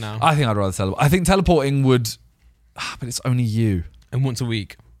complicated now. I think I'd rather teleport. I think teleporting would... but it's only you. And once a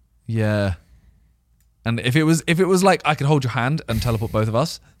week. Yeah. And if it was like I could hold your hand and teleport both of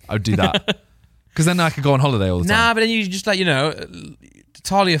us, I would do that. Because then I could go on holiday all the time. Nah, but then you just like,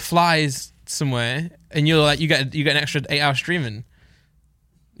 Talia flies somewhere and you're like, you get an extra 8 hours streaming.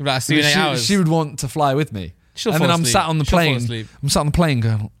 You're like, I see you in 8 hours. She would want to fly with me. She'll And fall then I'm asleep. sat on the She'll fall plane. asleep. I'm sat on the plane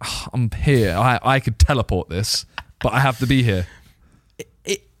going, "Oh, I'm here. I could teleport this, but I have to be here."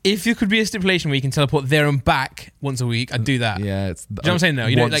 If you could be a stipulation where you can teleport there and back once a week, I'd do that. Yeah, it's Do you know what I'm saying? No,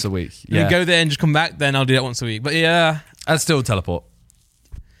 you don't once like a week. You Yeah, go there and just come back, then I'll do that once a week. But yeah, I'd still teleport.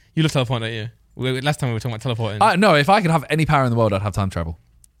 you love teleporting, don't you? Last time we were talking about teleporting, No, if I could have any power in the world, I'd have time travel.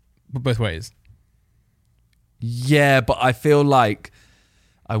 both ways. Yeah, but I feel like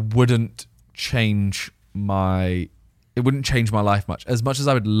I wouldn't change my... It wouldn't change my life much. As much as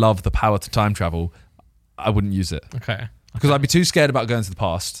I would love the power to time travel, I wouldn't use it. Okay. Because I'd be too scared about going to the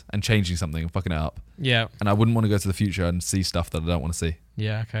past and changing something and fucking it up. Yeah. And I wouldn't want to go to the future and see stuff that I don't want to see.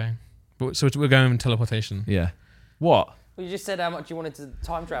 Yeah. Okay. But so we're going with teleportation. Yeah. What? Well, you just said how much you wanted to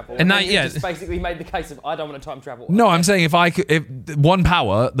time travel, And now- then you yeah. just basically made the case of I don't want to time travel. No, I'm saying if one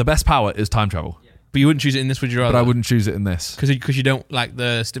power, the best power is time travel. But you wouldn't choose it in this, would you rather? But I wouldn't choose it in this. Because you don't like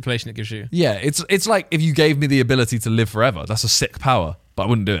the stipulation it gives you. Yeah, it's like if you gave me the ability to live forever. That's a sick power, but I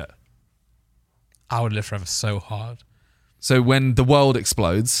wouldn't do it. I would live forever so hard. So when the world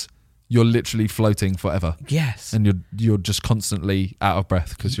explodes, you're literally floating forever, Yes. and you're just constantly out of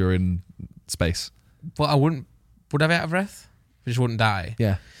breath because you're in space. But I wouldn't. Would I be out of breath? I just wouldn't die.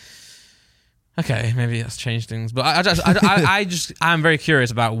 Yeah. Okay, maybe that's changed things. But I'm very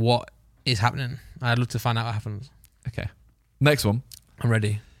curious about what is happening. I'd love to find out what happens. Okay. Next one. I'm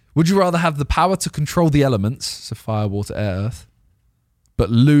ready. Would you rather have the power to control the elements, so fire, water, air, earth, but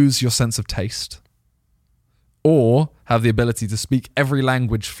lose your sense of taste? Or have the ability to speak every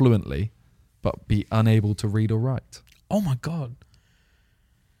language fluently, but be unable to read or write? Oh my God.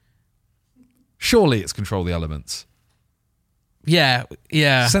 Surely it's control the elements. Yeah.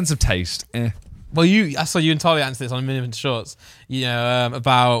 Sense of taste. Well, I saw you and Tali answer this on Minimum Shorts. You know,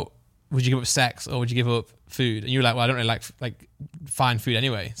 about would you give up sex or would you give up food? And you were like, well, I don't really like fine food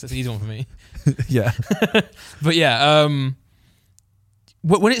anyway, so it's an easy one for me. Yeah. But yeah,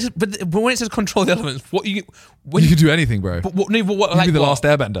 when it says control the elements, You could do anything, bro. What, you You could be the last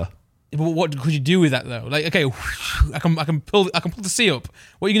airbender. But what could you do with that though? Like, okay, I can pull the sea up.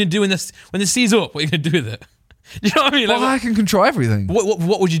 What are you gonna do when the sea's up? What are you gonna do with it? You know what I mean? Well, I can control everything.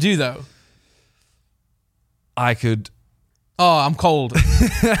 What would you do though? I could. Oh, I'm cold.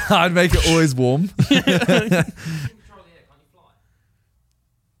 I'd make it always warm.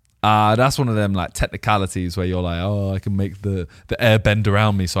 That's one of them like technicalities where you're like, oh, I can make the air bend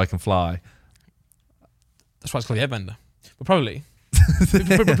around me so I can fly. That's why it's called the airbender. But probably.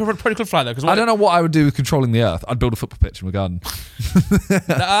 Probably could fly though. I don't know what I would do with controlling the earth. I'd build a football pitch in my garden.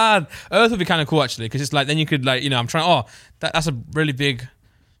 Earth would be kind of cool actually, because it's like then you could like, you know, I'm trying. Oh, that's a really big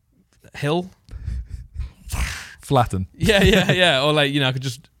hill. Flatten. Yeah. Or like, you know, I could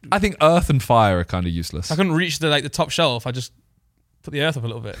just. I think earth and fire are kind of useless. If I couldn't reach the top shelf, I just put the earth up a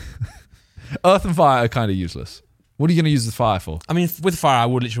little bit. Earth and fire are kind of useless. What are you going to use the fire for? I mean, with fire, I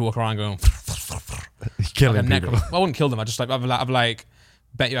would literally walk around going Killing like people. I wouldn't kill them. I just I'd like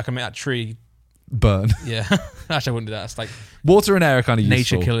bet you I can make that tree. Burn. Yeah, actually, I wouldn't do that. It's like Water and air are kind of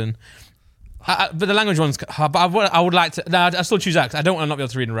nature useful. killing. But the language ones. But I would like to. No, I still choose that because I don't want to not be able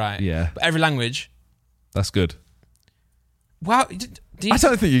to read and write. Yeah. But every language. That's good. Wow. I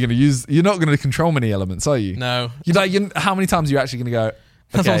don't think you're going to use. You're not going to control many elements, are you? No. How many times are you actually going to go?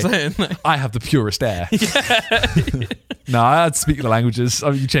 That's Okay, what I'm saying. I have the purest air. No, I'd speak the languages.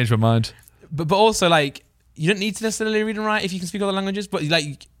 You changed my mind. But also like you don't need to necessarily read and write if you can speak other languages. But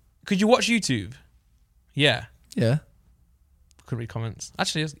like, could you watch YouTube? Yeah. Yeah. Could read comments.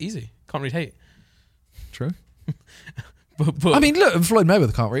 Actually, it's easy. Can't read hate. True. But I mean, look, Floyd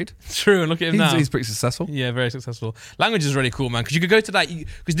Mayweather can't read. true. And look at him now. He's pretty successful. Yeah, very successful. Language is really cool, man. Because you could go to that.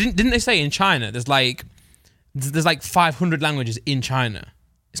 Because didn't they say in China there's like 500 languages in China.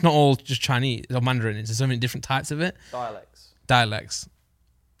 It's not all just Chinese or Mandarin. There's so many different types of it. Dialects.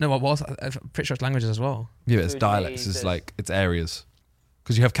 No, what was? I'm pretty sure it's languages as well. Yeah, but it's dialects. It's like it's areas.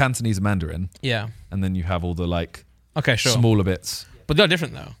 Because you have Cantonese and Mandarin, Yeah. and then you have all the like Okay, sure. smaller bits. But they're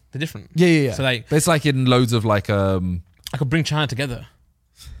different though. They're different. Yeah. So like, But it's like in loads of like. I could bring China together.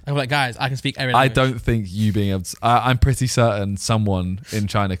 I could be like, guys, I can speak every I language. don't think you being able to. I'm pretty certain someone in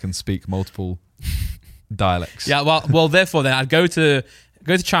China can speak multiple dialects. Yeah. Well. Therefore, then I'd go to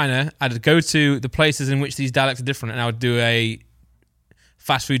China. I'd go to the places in which these dialects are different, and I would do a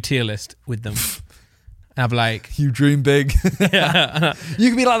fast food tier list with them. And I'd be like, You dream big. yeah, You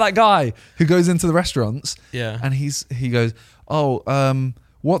could be like that guy who goes into the restaurants yeah. and he goes, oh,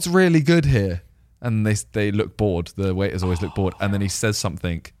 what's really good here? And they look bored. The waiters always look bored. And then he says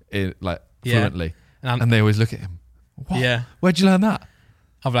something fluently. And they always look at him. What? Yeah. Where'd you learn that?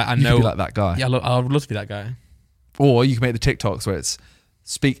 I'd be like, I You know. could be like that guy. Yeah, I would love to be that guy. Or you can make the TikToks where it's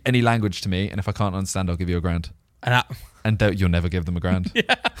speak any language to me, and if I can't understand, I'll give you $1,000. And you'll never give them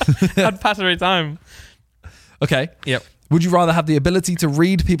 $1,000. I'd pass every time. Okay. Yep. Would you rather have the ability to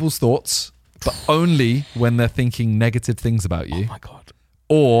read people's thoughts, but only when they're thinking negative things about you? Oh my God.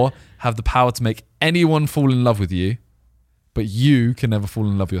 Or have the power to make anyone fall in love with you, but you can never fall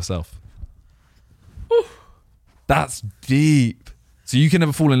in love yourself? Whew. That's deep. So you can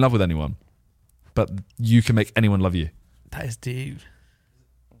never fall in love with anyone, but you can make anyone love you. That is deep.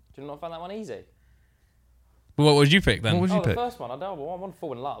 Do you not find that one easy? But what would you pick then? What would you pick? The first one, I want to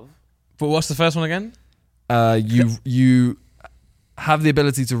fall in love. But what's the first one again? You have the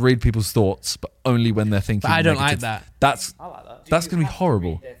ability to read people's thoughts, but only when they're thinking. But I don't negative. like that. I like that. That's going to be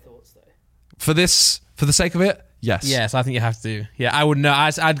horrible. Their thoughts, though. For the sake of it, yes. Yes, I think you have to. Yeah, I would know.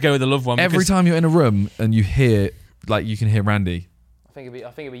 I'd go with the love one. Every because- time you're in a room and you hear, like, you can hear Randy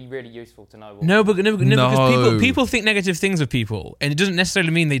I think it'd be really useful to know. What No, because No. people think negative things of people, and it doesn't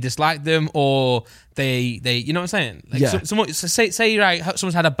necessarily mean they dislike them or they you know what I'm saying? Like Yeah. someone say right,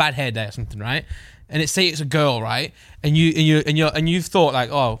 someone's had a bad hair day or something, right? And say it's a girl, right? And you've thought like,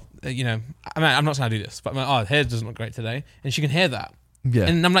 oh, you know, I mean, I'm not saying I do this, but I'm like, oh, her hair doesn't look great today, and she can hear that. Yeah.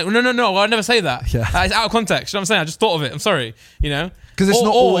 And I'm like, no, I'd never say that. Yeah. It's out of context. You know what I'm saying? I just thought of it. I'm sorry. You know? Because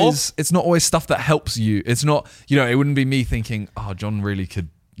Or- it's not always stuff that helps you. It's not, you know, it wouldn't be me thinking, oh, John really could,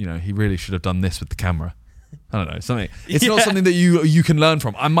 you know, he really should have done this with the camera. I don't know, something. It's not Yeah. something that you can learn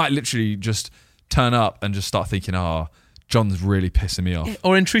from. I might literally just turn up and just start thinking, oh, John's really pissing me off.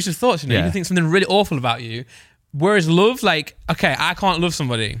 or intrusive thoughts. You know, you Yeah. can think something really awful about you. Whereas love, like, okay, I can't love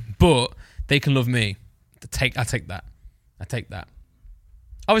somebody, but they can love me. I take that.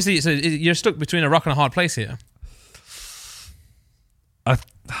 Obviously, you're stuck between a rock and a hard place here.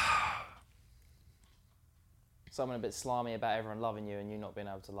 Someone a bit slimy about everyone loving you and you not being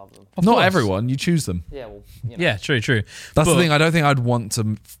able to love them. Of Not course. everyone, you choose them. Yeah, well, you know. Yeah, true. That's But- the thing. I don't think I'd want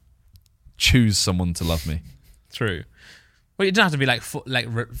to choose someone to love me. True. Well, you don't have to be like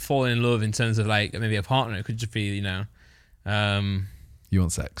falling in love in terms of like maybe a partner. It could just be, you know. You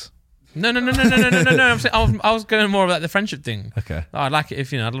want sex? No. I'm saying, I was going more about the friendship thing. Okay. Oh, I'd like it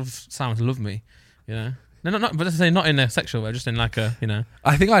if, you know, I'd love someone to love me, you know. No, not, but let's say not in a sexual way, just in like a, you know.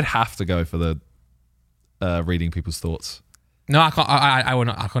 I think I'd have to go for the reading people's thoughts. No, I can't. I would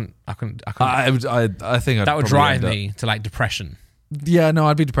not. I couldn't. I think I'd That would probably drive end up- me to like depression. Yeah, no,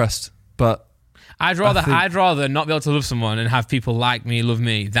 I'd be depressed. But I'd think- rather not be able to love someone and have people like me, love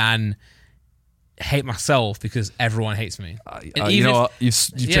me, than hate myself because everyone hates me. And you even know if- what? You've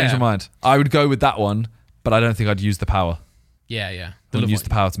changed Yeah. your mind. I would go with that one, but I don't think I'd use the power. Yeah. I The wouldn't love use one. the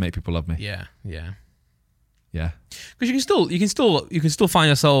power to make people love me. Yeah. Yeah. Because you can still find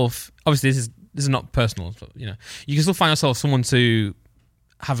yourself. Obviously, this is not personal, but you know, you can still find yourself someone to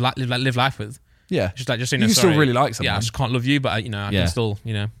have live life with. Yeah. Just you You know, can still sorry, really like someone. Yeah, I just can't love you, but I Yeah. can still,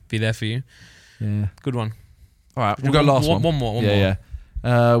 you know, be there for you. Yeah. Good one. All right, we'll go last one. One more.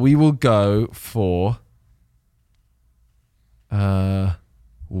 Yeah. We will go for.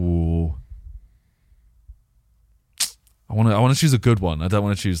 Ooh. I want to choose a good one. I don't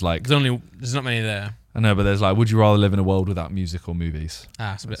want to choose like. There's not many there. I know, but there's like, would you rather live in a world without music or movies?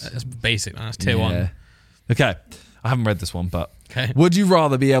 That's basic. Man. That's tier one. Okay, I haven't read this one, but Okay. would you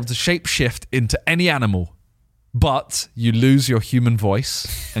rather be able to shapeshift into any animal, but you lose your human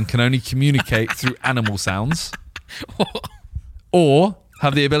voice and can only communicate through animal sounds, or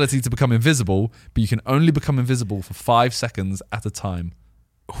have the ability to become invisible, but you can only become invisible for 5 seconds at a time,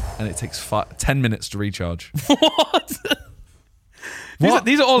 and it takes 10 minutes to recharge?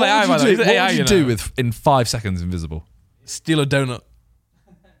 These are all What AI, would by the way. you do, These are what AI, would you you do know. with in 5 seconds invisible? Steal a donut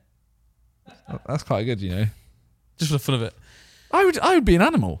That's quite good, you know. just for the fun of it. I would be an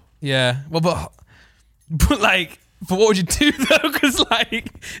animal. Yeah. Well, but like, but what would you do though? Because like,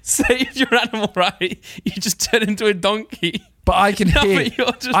 say if you're an animal, right? You just turn into a donkey. But I can No, hear. but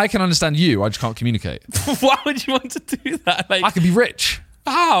you're just- I can understand you. I just can't communicate. Why would you want to do that? Like, I could be rich.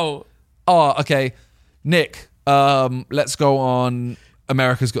 how? Oh, okay. Nick, let's go on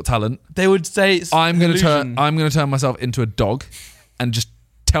America's Got Talent. They would say it's I'm an gonna illusion. turn myself into a dog, and just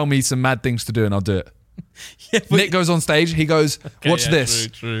tell me some mad things to do, and I'll do it. Yeah, but- Nick goes on stage. He goes, Okay, "Watch yeah, this,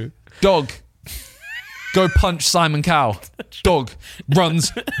 True. dog. Go punch Simon Cowell. Dog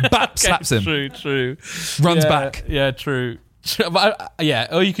runs back, slaps him, True. runs Yeah, back. Yeah, true. But yeah,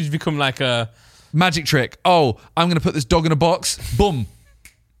 or you could become like a. Magic trick. Oh, I'm gonna put this dog in a box. Boom.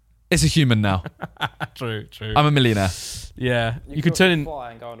 It's a human now. True. I'm a millionaire. Yeah, you could turn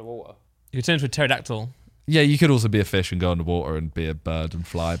fly and go underwater. into a pterodactyl. Yeah, you could also be a fish and go underwater and be a bird and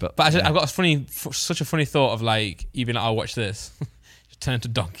fly. But But I've got such a funny thought of like, you being like, "I'll watch this." Just turn into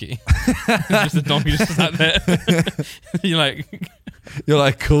a donkey. Just a donkey just sat there. You're like, you're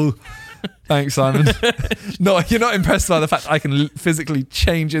like, cool. Thanks, Simon. No, you're not impressed by the fact I can physically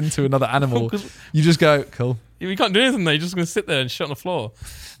change into another animal. You just go, cool. you can't do anything though. You're just gonna sit there and shit on the floor.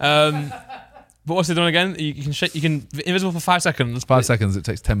 But what's it doing again? You can be invisible for 5 seconds. 5 seconds. It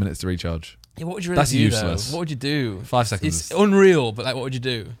takes 10 minutes to recharge. Yeah, what would you really That's do? useless. Though? What would you do? 5 seconds. It's unreal, but like, what would you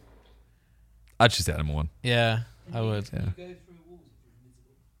do? I'd choose the animal one. Yeah, I would. Yeah.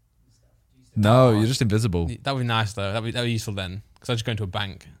 No, you're just invisible. That would be nice though. That would be useful then, because I just go into a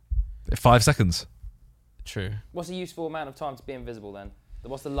bank. 5 seconds. True. What's a useful amount of time to be invisible then?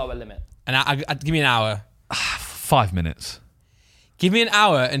 What's the lower limit? And I'd give me an hour. 5 minutes. Give me an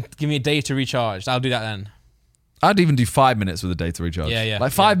hour and give me a day to recharge. I'll do that then. I'd even do 5 minutes with a day to recharge. Yeah.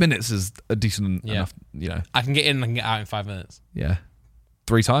 Like 5 minutes is a decent Yeah. enough, you know. I can get in and I can get out in 5 minutes. Yeah.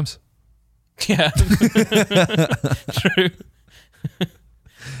 3 times. Yeah. True.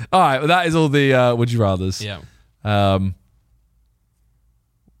 All right, well, that is all the would you rathers. Yeah.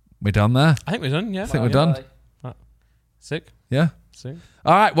 We're done there. I think we're done. Yeah. I think we're done. Sick. Yeah. Sick.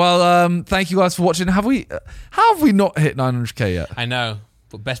 All right. Well, thank you guys for watching. How have we not hit 900k yet? I know,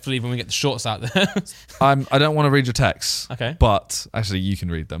 but best believe when we get the shorts out there. I don't want to read your texts. Okay. But actually, you can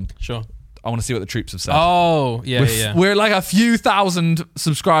read them. Sure. I want to see what the troops have said. Oh, yeah. We're like a few thousand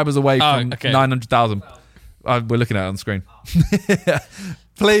subscribers away from okay. 900,000. We're looking at it on the screen.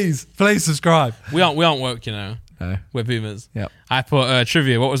 Please subscribe. We aren't woke, you know. No. We're boomers. Yep. I put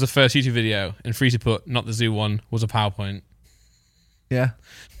trivia. What was the first YouTube video? And free to put, not the zoo one, was a PowerPoint. Yeah.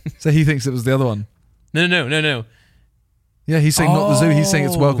 So he thinks it was the other one. No. Yeah, he's saying not the zoo. He's saying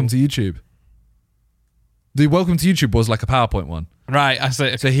it's welcome to YouTube. The welcome to YouTube was like a PowerPoint one. Right. I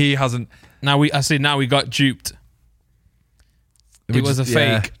say. So he hasn't. Now we got duped. It was a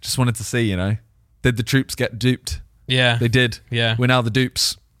fake. Just wanted to see, you know. Did the troops get duped? Yeah. They did. Yeah. We're now the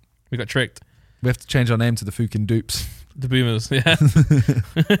dupes. We got tricked. We have to change our name to the Fucking Dupes. The boomers. Yeah.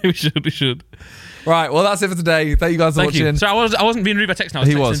 We should. Right. Well, that's it for today. Thank you guys for watching. So I wasn't being rude by text now. I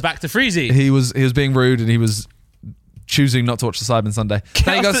was texting back to Freezy. He was being rude and he was choosing not to watch the Cyberman Sunday.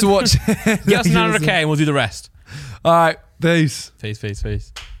 Thank you guys for watching. Get us 900k and we'll do the rest. All right. Peace.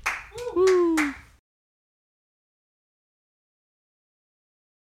 Peace.